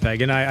at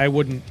Winnipeg, and I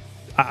wouldn't.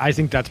 I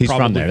think that's He's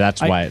probably from there.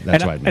 That's why.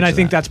 That's why. And I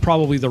think that's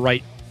probably the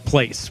right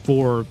place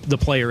for the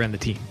player and the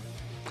team.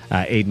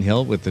 Aiden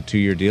Hill with the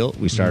 2-year deal.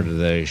 We started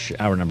the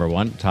hour number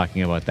one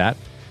talking about that.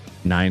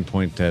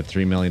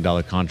 $9.3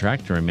 million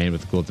contract to remain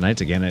with the Golden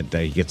Knights. Again,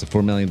 he gets a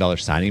 $4 million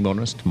signing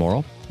bonus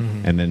tomorrow,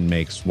 and then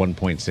makes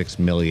 $1.6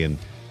 million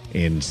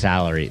in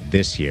salary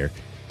this year.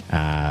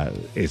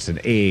 It's an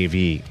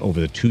AAV over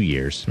the 2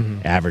 years,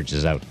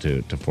 averages out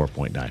to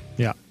 4.9.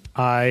 Yeah,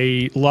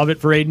 I love it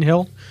for Aiden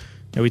Hill.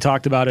 And we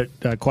talked about it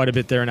quite a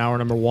bit there in hour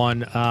number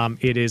one.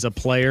 It is a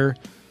player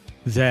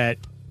that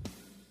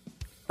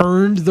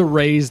earned the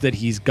raise that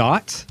he's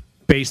got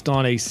based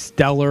on a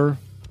stellar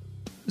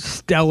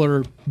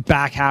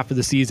back half of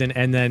the season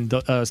and then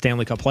the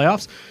Stanley Cup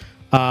playoffs.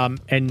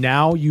 And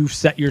now you've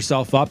set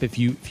yourself up. If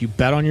you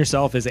bet on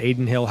yourself as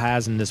Aiden Hill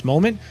has in this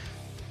moment,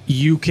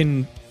 you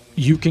can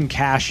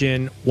cash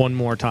in one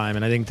more time.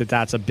 And I think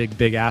that's a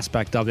big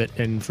aspect of it.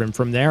 And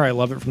from there, I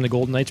love it from the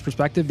Golden Knights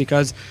perspective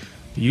because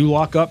you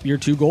lock up your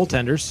 2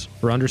 goaltenders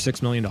for under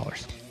 $6 million.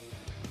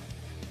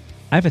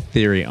 I have a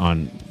theory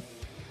on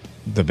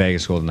the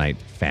Vegas Golden Knight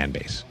fan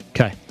base.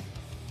 Okay.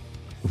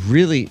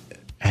 Really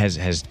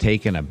has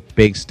taken a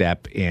big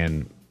step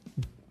in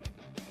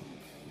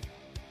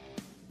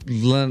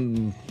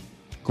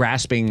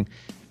grasping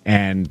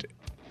and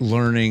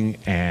learning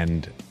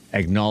and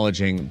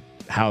acknowledging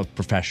how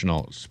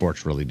professional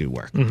sports really do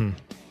work.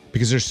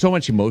 Because there's so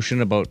much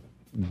emotion about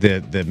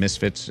the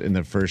Misfits in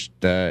the first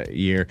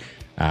year,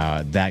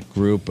 that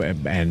group,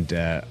 and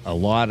a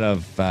lot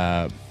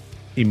of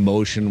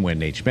emotion when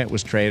Nate Schmidt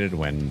was traded,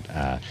 when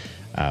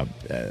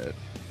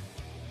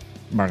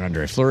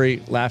Marc-Andre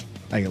Fleury left.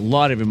 Like a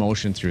lot of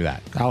emotion through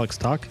that. Alex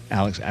Tuck.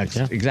 Alex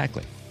Yeah.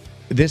 Exactly.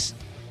 This,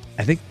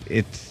 I think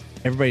it's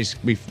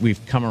we've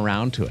come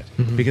around to it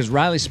because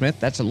Riley Smith,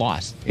 that's a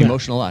loss,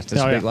 emotional loss.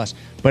 That's a big loss,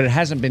 but it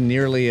hasn't been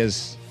nearly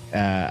as.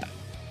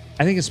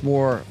 I think it's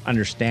more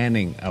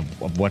understanding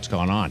of what's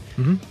gone on.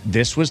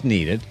 This was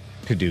needed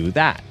to do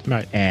that,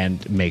 right,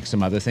 and make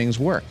some other things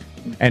work.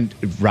 And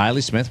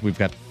Riley Smith, we've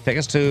got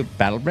tickets to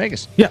Battle of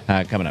Vegas,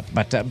 coming up.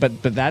 But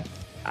that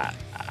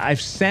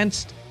I've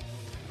sensed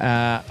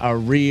a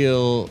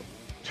real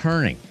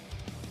turning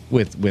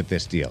with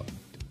this deal.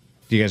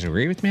 Do you guys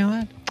agree with me on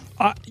that?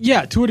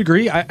 Yeah, to a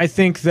degree. I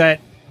think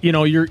that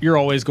you're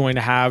always going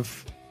to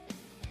have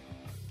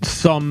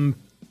some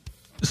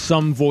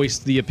voice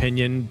the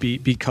opinion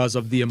because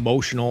of the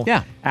emotional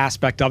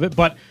aspect of it,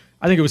 but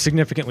I think it was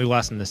significantly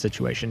less in this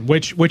situation,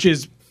 which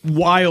is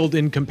wild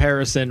in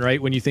comparison,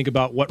 right? When you think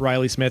about what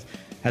Riley Smith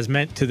has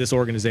meant to this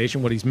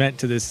organization, what he's meant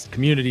to this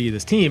community,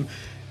 this team,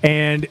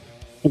 and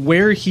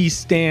where he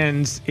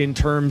stands in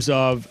terms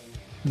of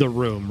the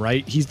room,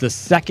 right? He's the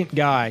second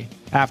guy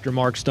after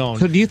Mark Stone.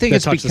 So do you think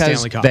it's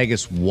because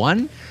Vegas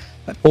won,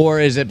 or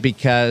is it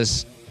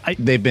because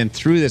they've been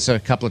through this a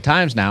couple of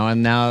times now,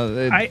 and now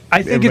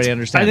everybody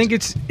understands? I think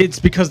it's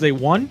because they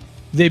won.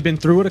 They've been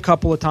through it a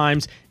couple of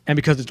times, and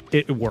because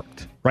it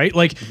worked, right?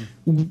 Like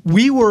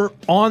we were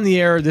on the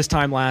air this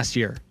time last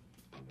year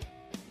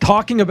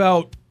talking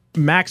about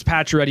Max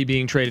Pacioretty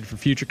being traded for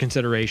future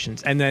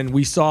considerations, and then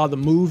we saw the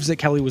moves that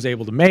Kelly was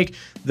able to make,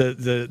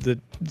 the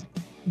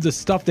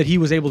stuff that he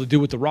was able to do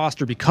with the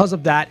roster because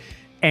of that.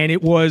 And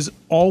it was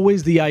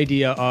always the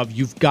idea of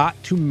you've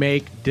got to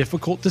make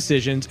difficult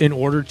decisions in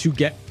order to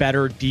get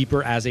better,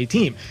 deeper as a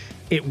team.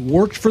 It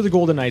worked for the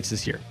Golden Knights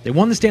this year. They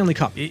won the Stanley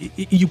Cup.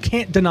 You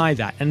can't deny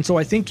that. And so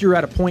I think you're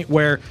at a point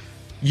where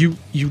You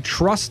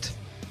trust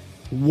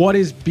what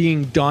is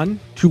being done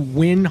to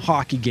win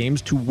hockey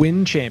games, to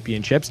win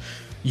championships.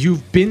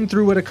 You've been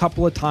through it a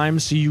couple of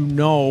times, so you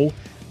know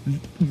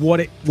what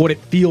it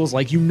feels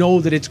like. You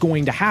know that it's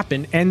going to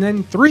happen. And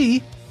then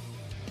 3,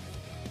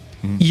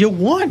 you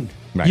won.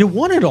 Right. You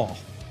won it all.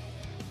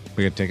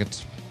 We get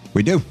tickets.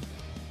 We do.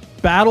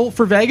 Battle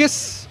for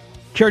Vegas.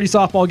 Charity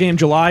softball game,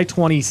 July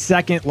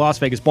 22nd, Las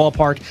Vegas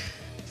Ballpark.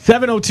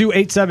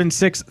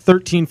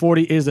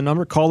 702-876-1340 is the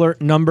number. Caller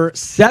number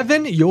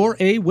 7. You're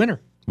a winner.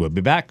 We'll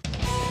be back.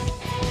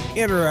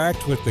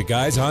 Interact with the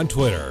guys on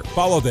Twitter.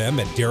 Follow them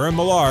at Darren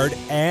Millard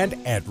and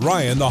at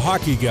Ryan the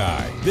Hockey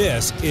Guy.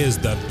 This is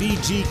the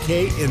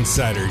VGK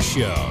Insider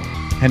Show.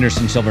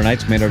 Henderson Silver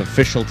Knights made it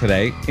official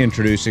today,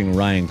 introducing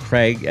Ryan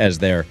Craig as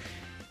their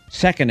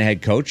second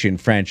head coach in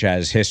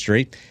franchise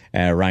history.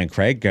 Ryan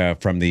Craig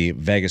from the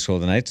Vegas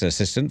Golden Knights,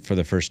 assistant for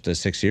the first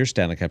 6 years,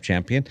 Stanley Cup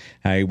champion.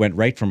 He went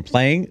right from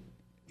playing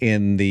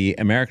in the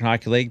American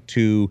Hockey League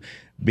to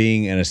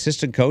being an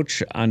assistant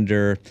coach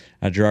under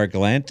Gerard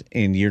Gallant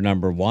in year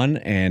number 1,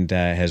 and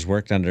has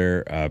worked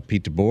under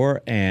Pete DeBoer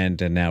and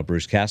now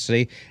Bruce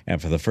Cassidy.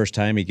 And for the first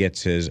time, he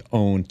gets his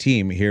own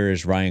team. Here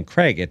is Ryan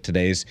Craig at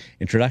today's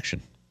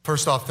introduction.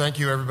 First off, thank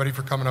you, everybody,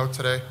 for coming out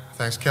today.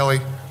 Thanks,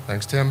 Kelly.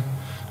 Thanks, Tim.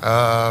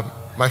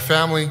 My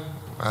family,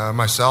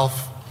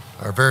 myself,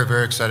 are very,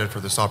 very excited for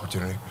this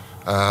opportunity.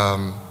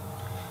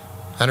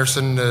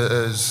 Henderson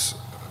is...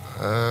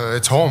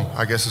 it's home,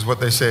 I guess is what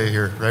they say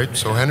here, right?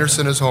 So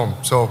Henderson is home.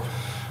 So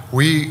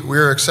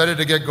we're excited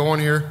to get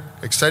going here,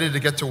 excited to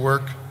get to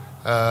work.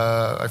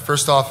 I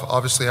first off,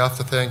 obviously, have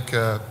to thank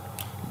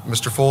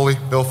Mr. Foley,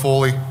 Bill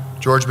Foley,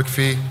 George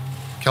McPhee,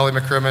 Kelly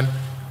McCrimmon,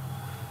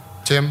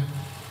 Tim,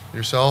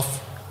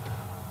 yourself,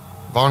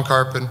 Von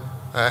Karpen,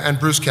 and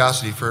Bruce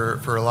Cassidy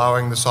for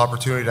allowing this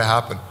opportunity to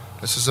happen.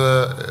 This is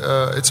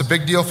it's a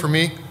big deal for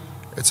me.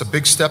 It's a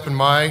big step in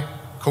my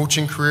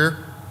coaching career.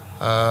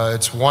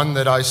 It's one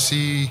that I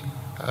see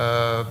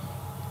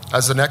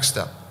as the next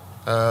step,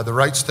 the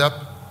right step.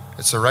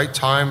 It's the right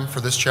time for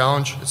this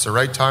challenge. It's the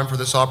right time for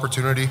this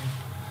opportunity.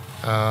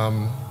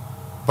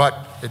 But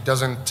it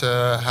doesn't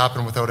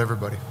happen without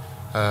everybody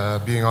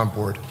being on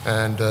board.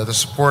 And the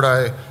support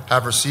I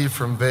have received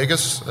from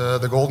Vegas,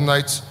 the Golden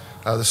Knights,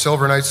 the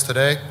Silver Knights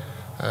today,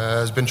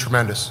 has been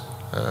tremendous.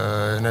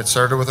 And it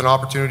started with an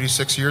opportunity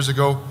 6 years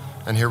ago,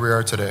 and here we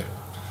are today.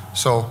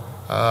 So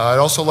I'd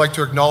also like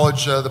to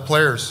acknowledge the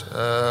players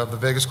of the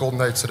Vegas Golden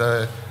Knights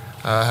that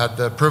I had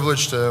the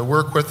privilege to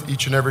work with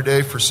each and every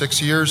day for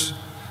 6 years.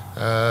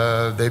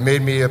 They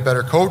made me a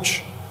better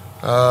coach,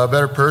 a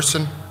better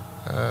person,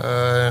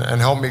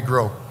 and helped me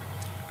grow.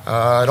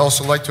 I'd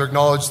also like to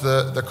acknowledge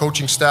the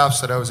coaching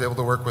staffs that I was able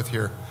to work with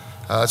here.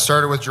 It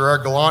started with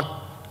Gerard Gallant,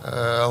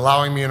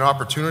 allowing me an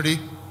opportunity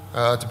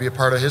to be a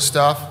part of his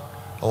staff,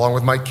 along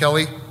with Mike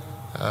Kelly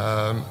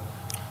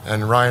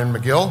and Ryan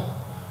McGill.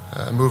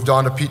 Moved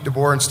on to Pete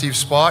DeBoer and Steve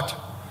Spott,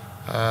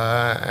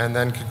 and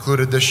then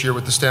concluded this year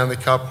with the Stanley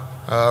Cup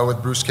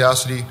with Bruce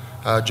Cassidy,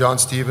 John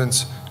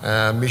Stevens,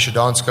 Misha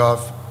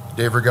Donskov,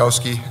 Dave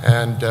Rogowski,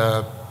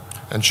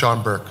 and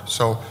Sean Burke.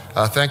 So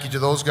thank you to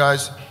those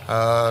guys.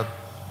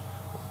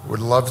 Would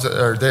love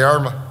to, or they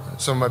are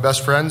some of my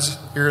best friends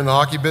here in the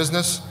hockey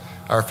business.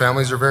 Our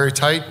families are very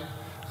tight,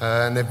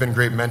 and they've been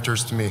great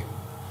mentors to me.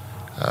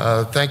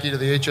 Thank you to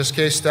the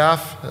HSK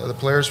staff, the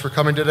players, for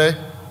coming today.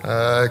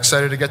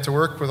 Excited to get to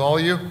work with all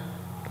of you.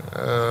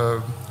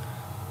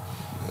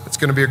 It's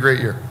going to be a great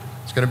year.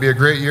 It's going to be a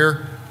great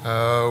year.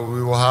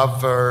 We will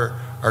have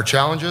our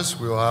challenges.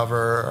 We will have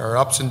our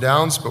ups and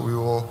downs, but we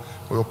will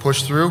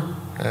push through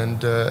and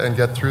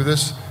get through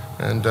this,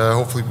 and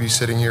hopefully be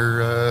sitting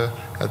here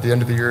at the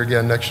end of the year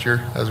again next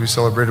year as we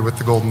celebrated with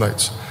the Golden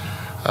Knights.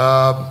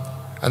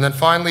 And then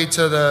finally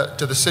to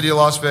the city of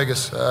Las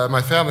Vegas.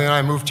 My family and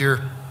I moved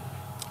here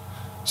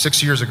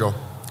 6 years ago,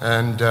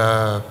 and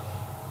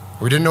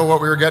we didn't know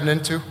what we were getting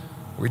into.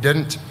 We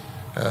didn't.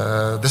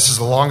 This is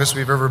the longest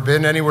we've ever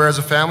been anywhere as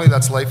a family.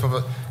 That's life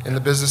in the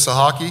business of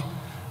hockey.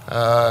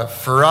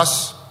 For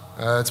us,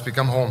 it's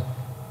become home.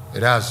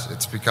 It has.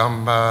 It's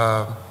become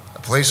a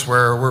place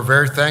where we're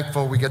very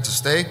thankful we get to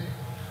stay.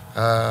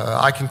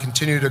 I can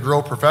continue to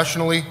grow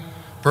professionally.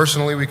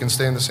 Personally, we can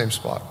stay in the same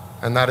spot.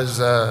 And that is,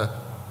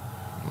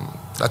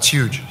 that's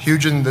huge.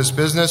 Huge in this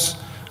business.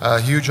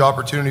 Huge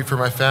opportunity for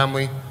my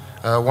family.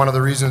 One of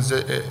the reasons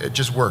it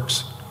just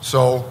works.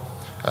 So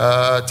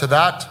to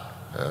that,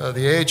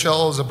 the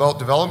AHL is about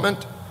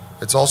development.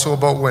 It's also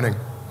about winning.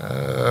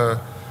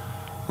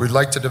 We'd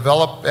like to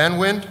develop and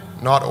win,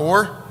 not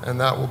or, and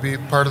that will be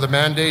part of the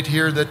mandate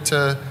here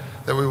that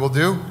we will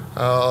do.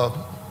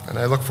 And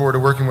I look forward to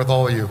working with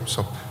all of you.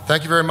 So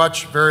thank you very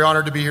much. Very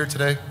honored to be here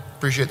today.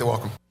 Appreciate the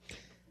welcome.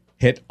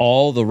 hit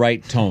all the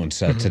right tones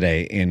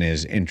today in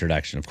his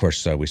introduction. Of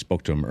course, we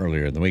spoke to him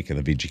earlier in the week in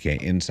the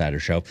VGK Insider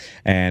Show.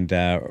 And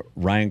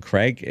Ryan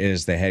Craig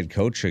is the head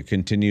coach who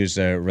continues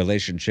a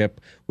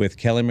relationship with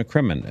Kelly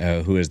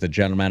McCrimmon, who is the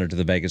general manager of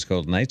the Vegas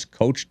Golden Knights,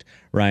 coached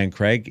Ryan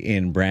Craig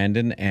in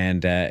Brandon,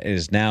 and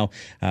is now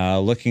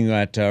looking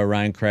at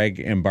Ryan Craig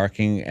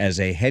embarking as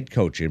a head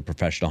coach in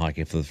professional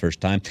hockey for the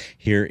first time.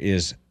 Here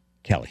is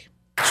Kelly.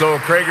 So,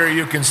 Craiger,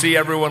 you can see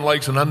everyone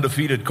likes an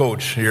undefeated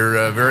coach.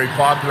 You're very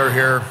popular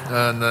here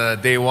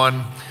on day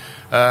one.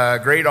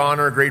 Great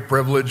honor, great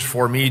privilege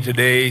for me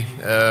today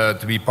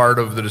to be part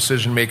of the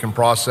decision-making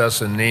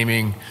process and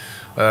naming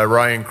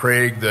Ryan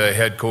Craig the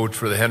head coach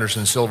for the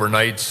Henderson Silver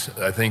Knights.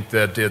 I think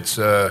that it's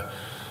a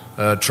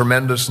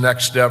tremendous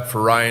next step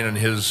for Ryan in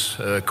his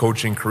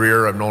coaching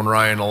career. I've known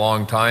Ryan a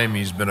long time.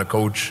 He's been a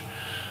coach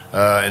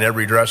in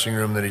every dressing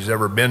room that he's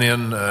ever been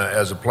in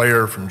as a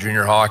player, from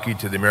junior hockey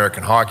to the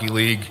American Hockey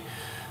League.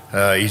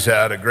 He's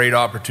had a great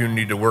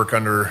opportunity to work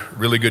under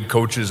really good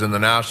coaches in the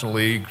National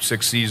League,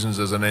 6 seasons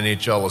as an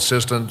NHL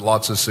assistant,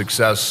 lots of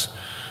success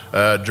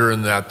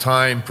during that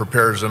time,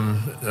 prepares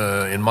him,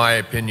 in my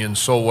opinion,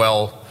 so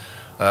well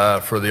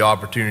for the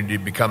opportunity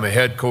to become a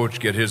head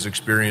coach, get his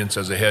experience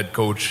as a head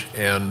coach,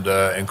 and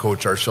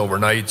coach our Silver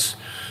Knights.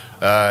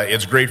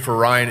 It's great for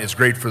Ryan. It's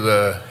great for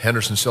the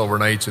Henderson Silver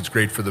Knights. It's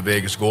great for the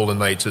Vegas Golden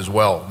Knights as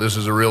well. This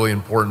is a really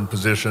important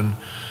position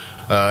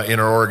in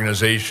our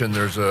organization.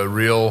 There's a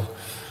real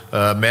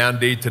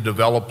mandate to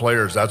develop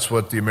players. That's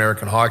what the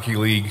American Hockey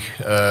League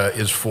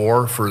is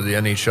for the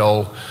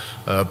NHL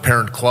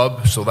parent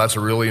club. So that's a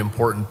really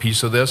important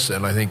piece of this,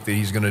 and I think that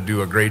he's going to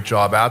do a great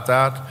job at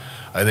that.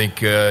 I think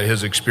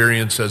his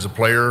experience as a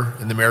player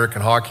in the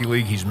American Hockey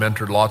League, he's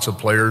mentored lots of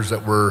players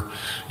that were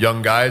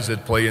young guys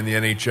that play in the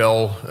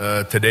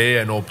NHL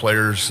today. I know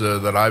players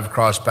that I've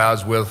crossed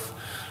paths with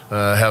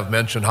have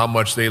mentioned how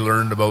much they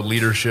learned about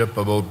leadership,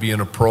 about being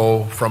a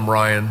pro from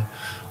Ryan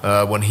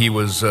when he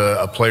was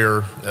a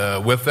player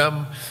with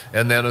them.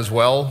 And then as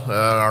well,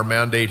 our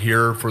mandate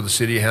here for the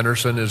city of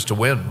Henderson is to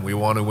win. We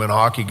want to win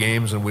hockey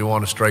games, and we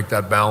want to strike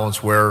that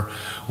balance where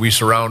we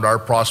surround our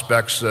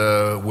prospects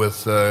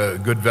with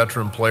good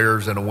veteran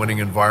players in a winning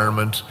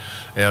environment.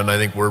 And I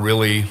think we're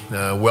really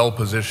well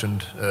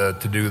positioned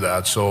to do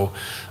that. So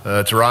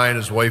to Ryan,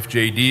 his wife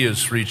JD,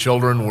 his 3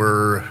 children,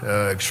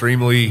 we're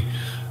extremely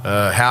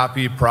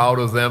happy, proud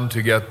of them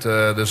to get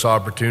this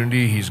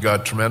opportunity. He's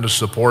got tremendous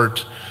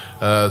support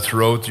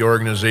throughout the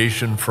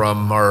organization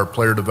from our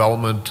player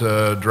development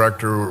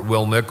director,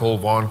 Will Nickel,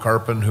 Vaughn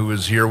Carpin, who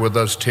is here with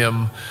us,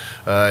 Tim,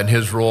 in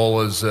his role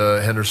as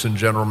Henderson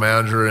general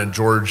manager, and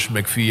George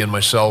McPhee and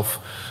myself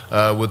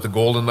with the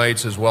Golden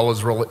Knights, as well as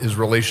his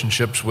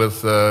relationships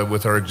with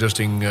our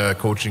existing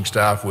coaching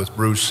staff with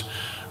Bruce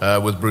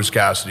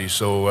Cassidy.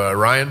 So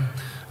Ryan,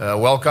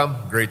 welcome.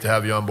 Great to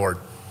have you on board.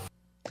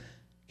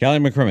 Kelly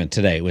McCrimmon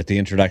today with the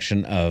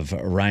introduction of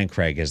Ryan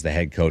Craig as the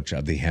head coach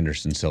of the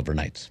Henderson Silver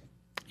Knights.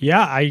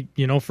 Yeah,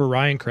 for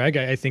Ryan Craig,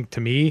 I think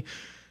to me,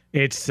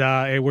 it's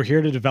we're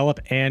here to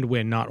develop and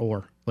win, not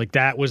or. Like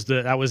that was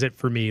it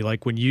for me.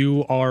 Like when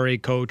you are a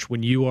coach,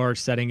 when you are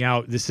setting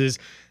out, this is,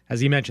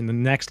 as he mentioned, the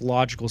next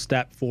logical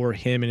step for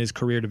him in his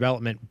career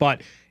development.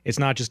 But it's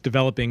not just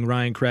developing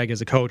Ryan Craig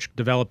as a coach,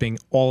 developing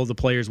all of the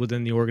players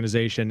within the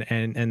organization,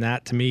 and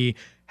that to me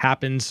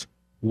happens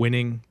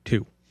winning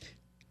too.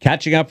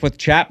 Catching up with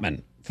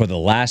Chapman for the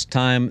last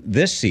time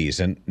this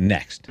season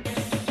next.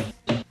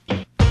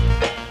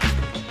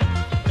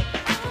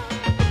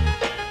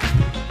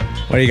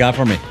 What do you got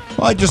for me?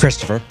 Well,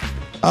 Christopher.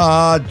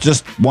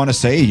 Just want to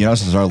say,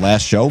 this is our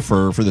last show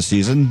for the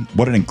season.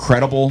 What an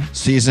incredible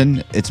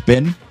season it's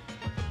been.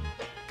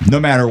 No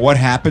matter what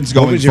happens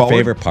going forward. What was your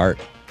favorite part?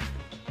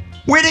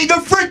 Winning the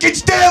freaking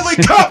Stanley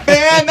Cup,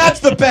 man! That's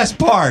the best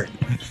part.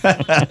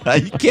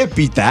 You can't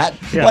beat that.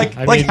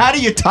 Yeah, how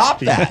do you top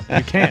that?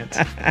 You can't.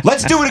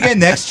 Let's do it again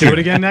next year. Do it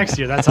again next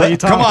year. That's how you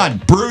top Come on,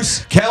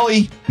 Bruce,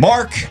 Kelly,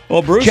 Mark.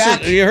 Well, Bruce,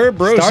 Jack. You heard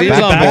Bruce. Start He's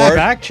on board.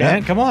 Back,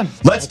 Chan. Come on.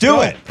 Let's do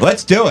it.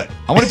 Let's do it.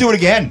 I want to do it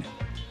again.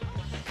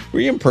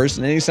 Were you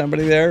impersonating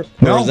somebody there?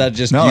 No. Or was that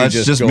just no, you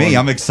that's just going... me.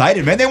 I'm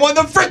excited, man. They won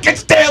the freaking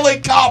Stanley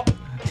Cup.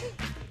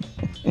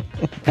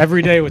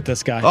 Every day with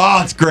this guy.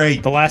 Oh, it's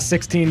great. The last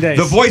 16 days.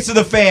 The voice of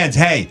the fans.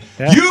 Hey,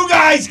 You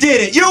guys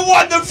did it. You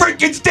won the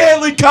freaking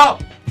Stanley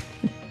Cup.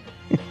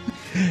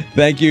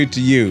 Thank you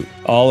to you,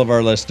 all of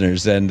our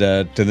listeners, and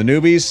to the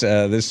newbies.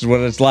 This is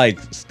what it's like.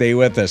 Stay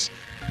with us.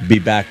 Be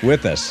back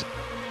with us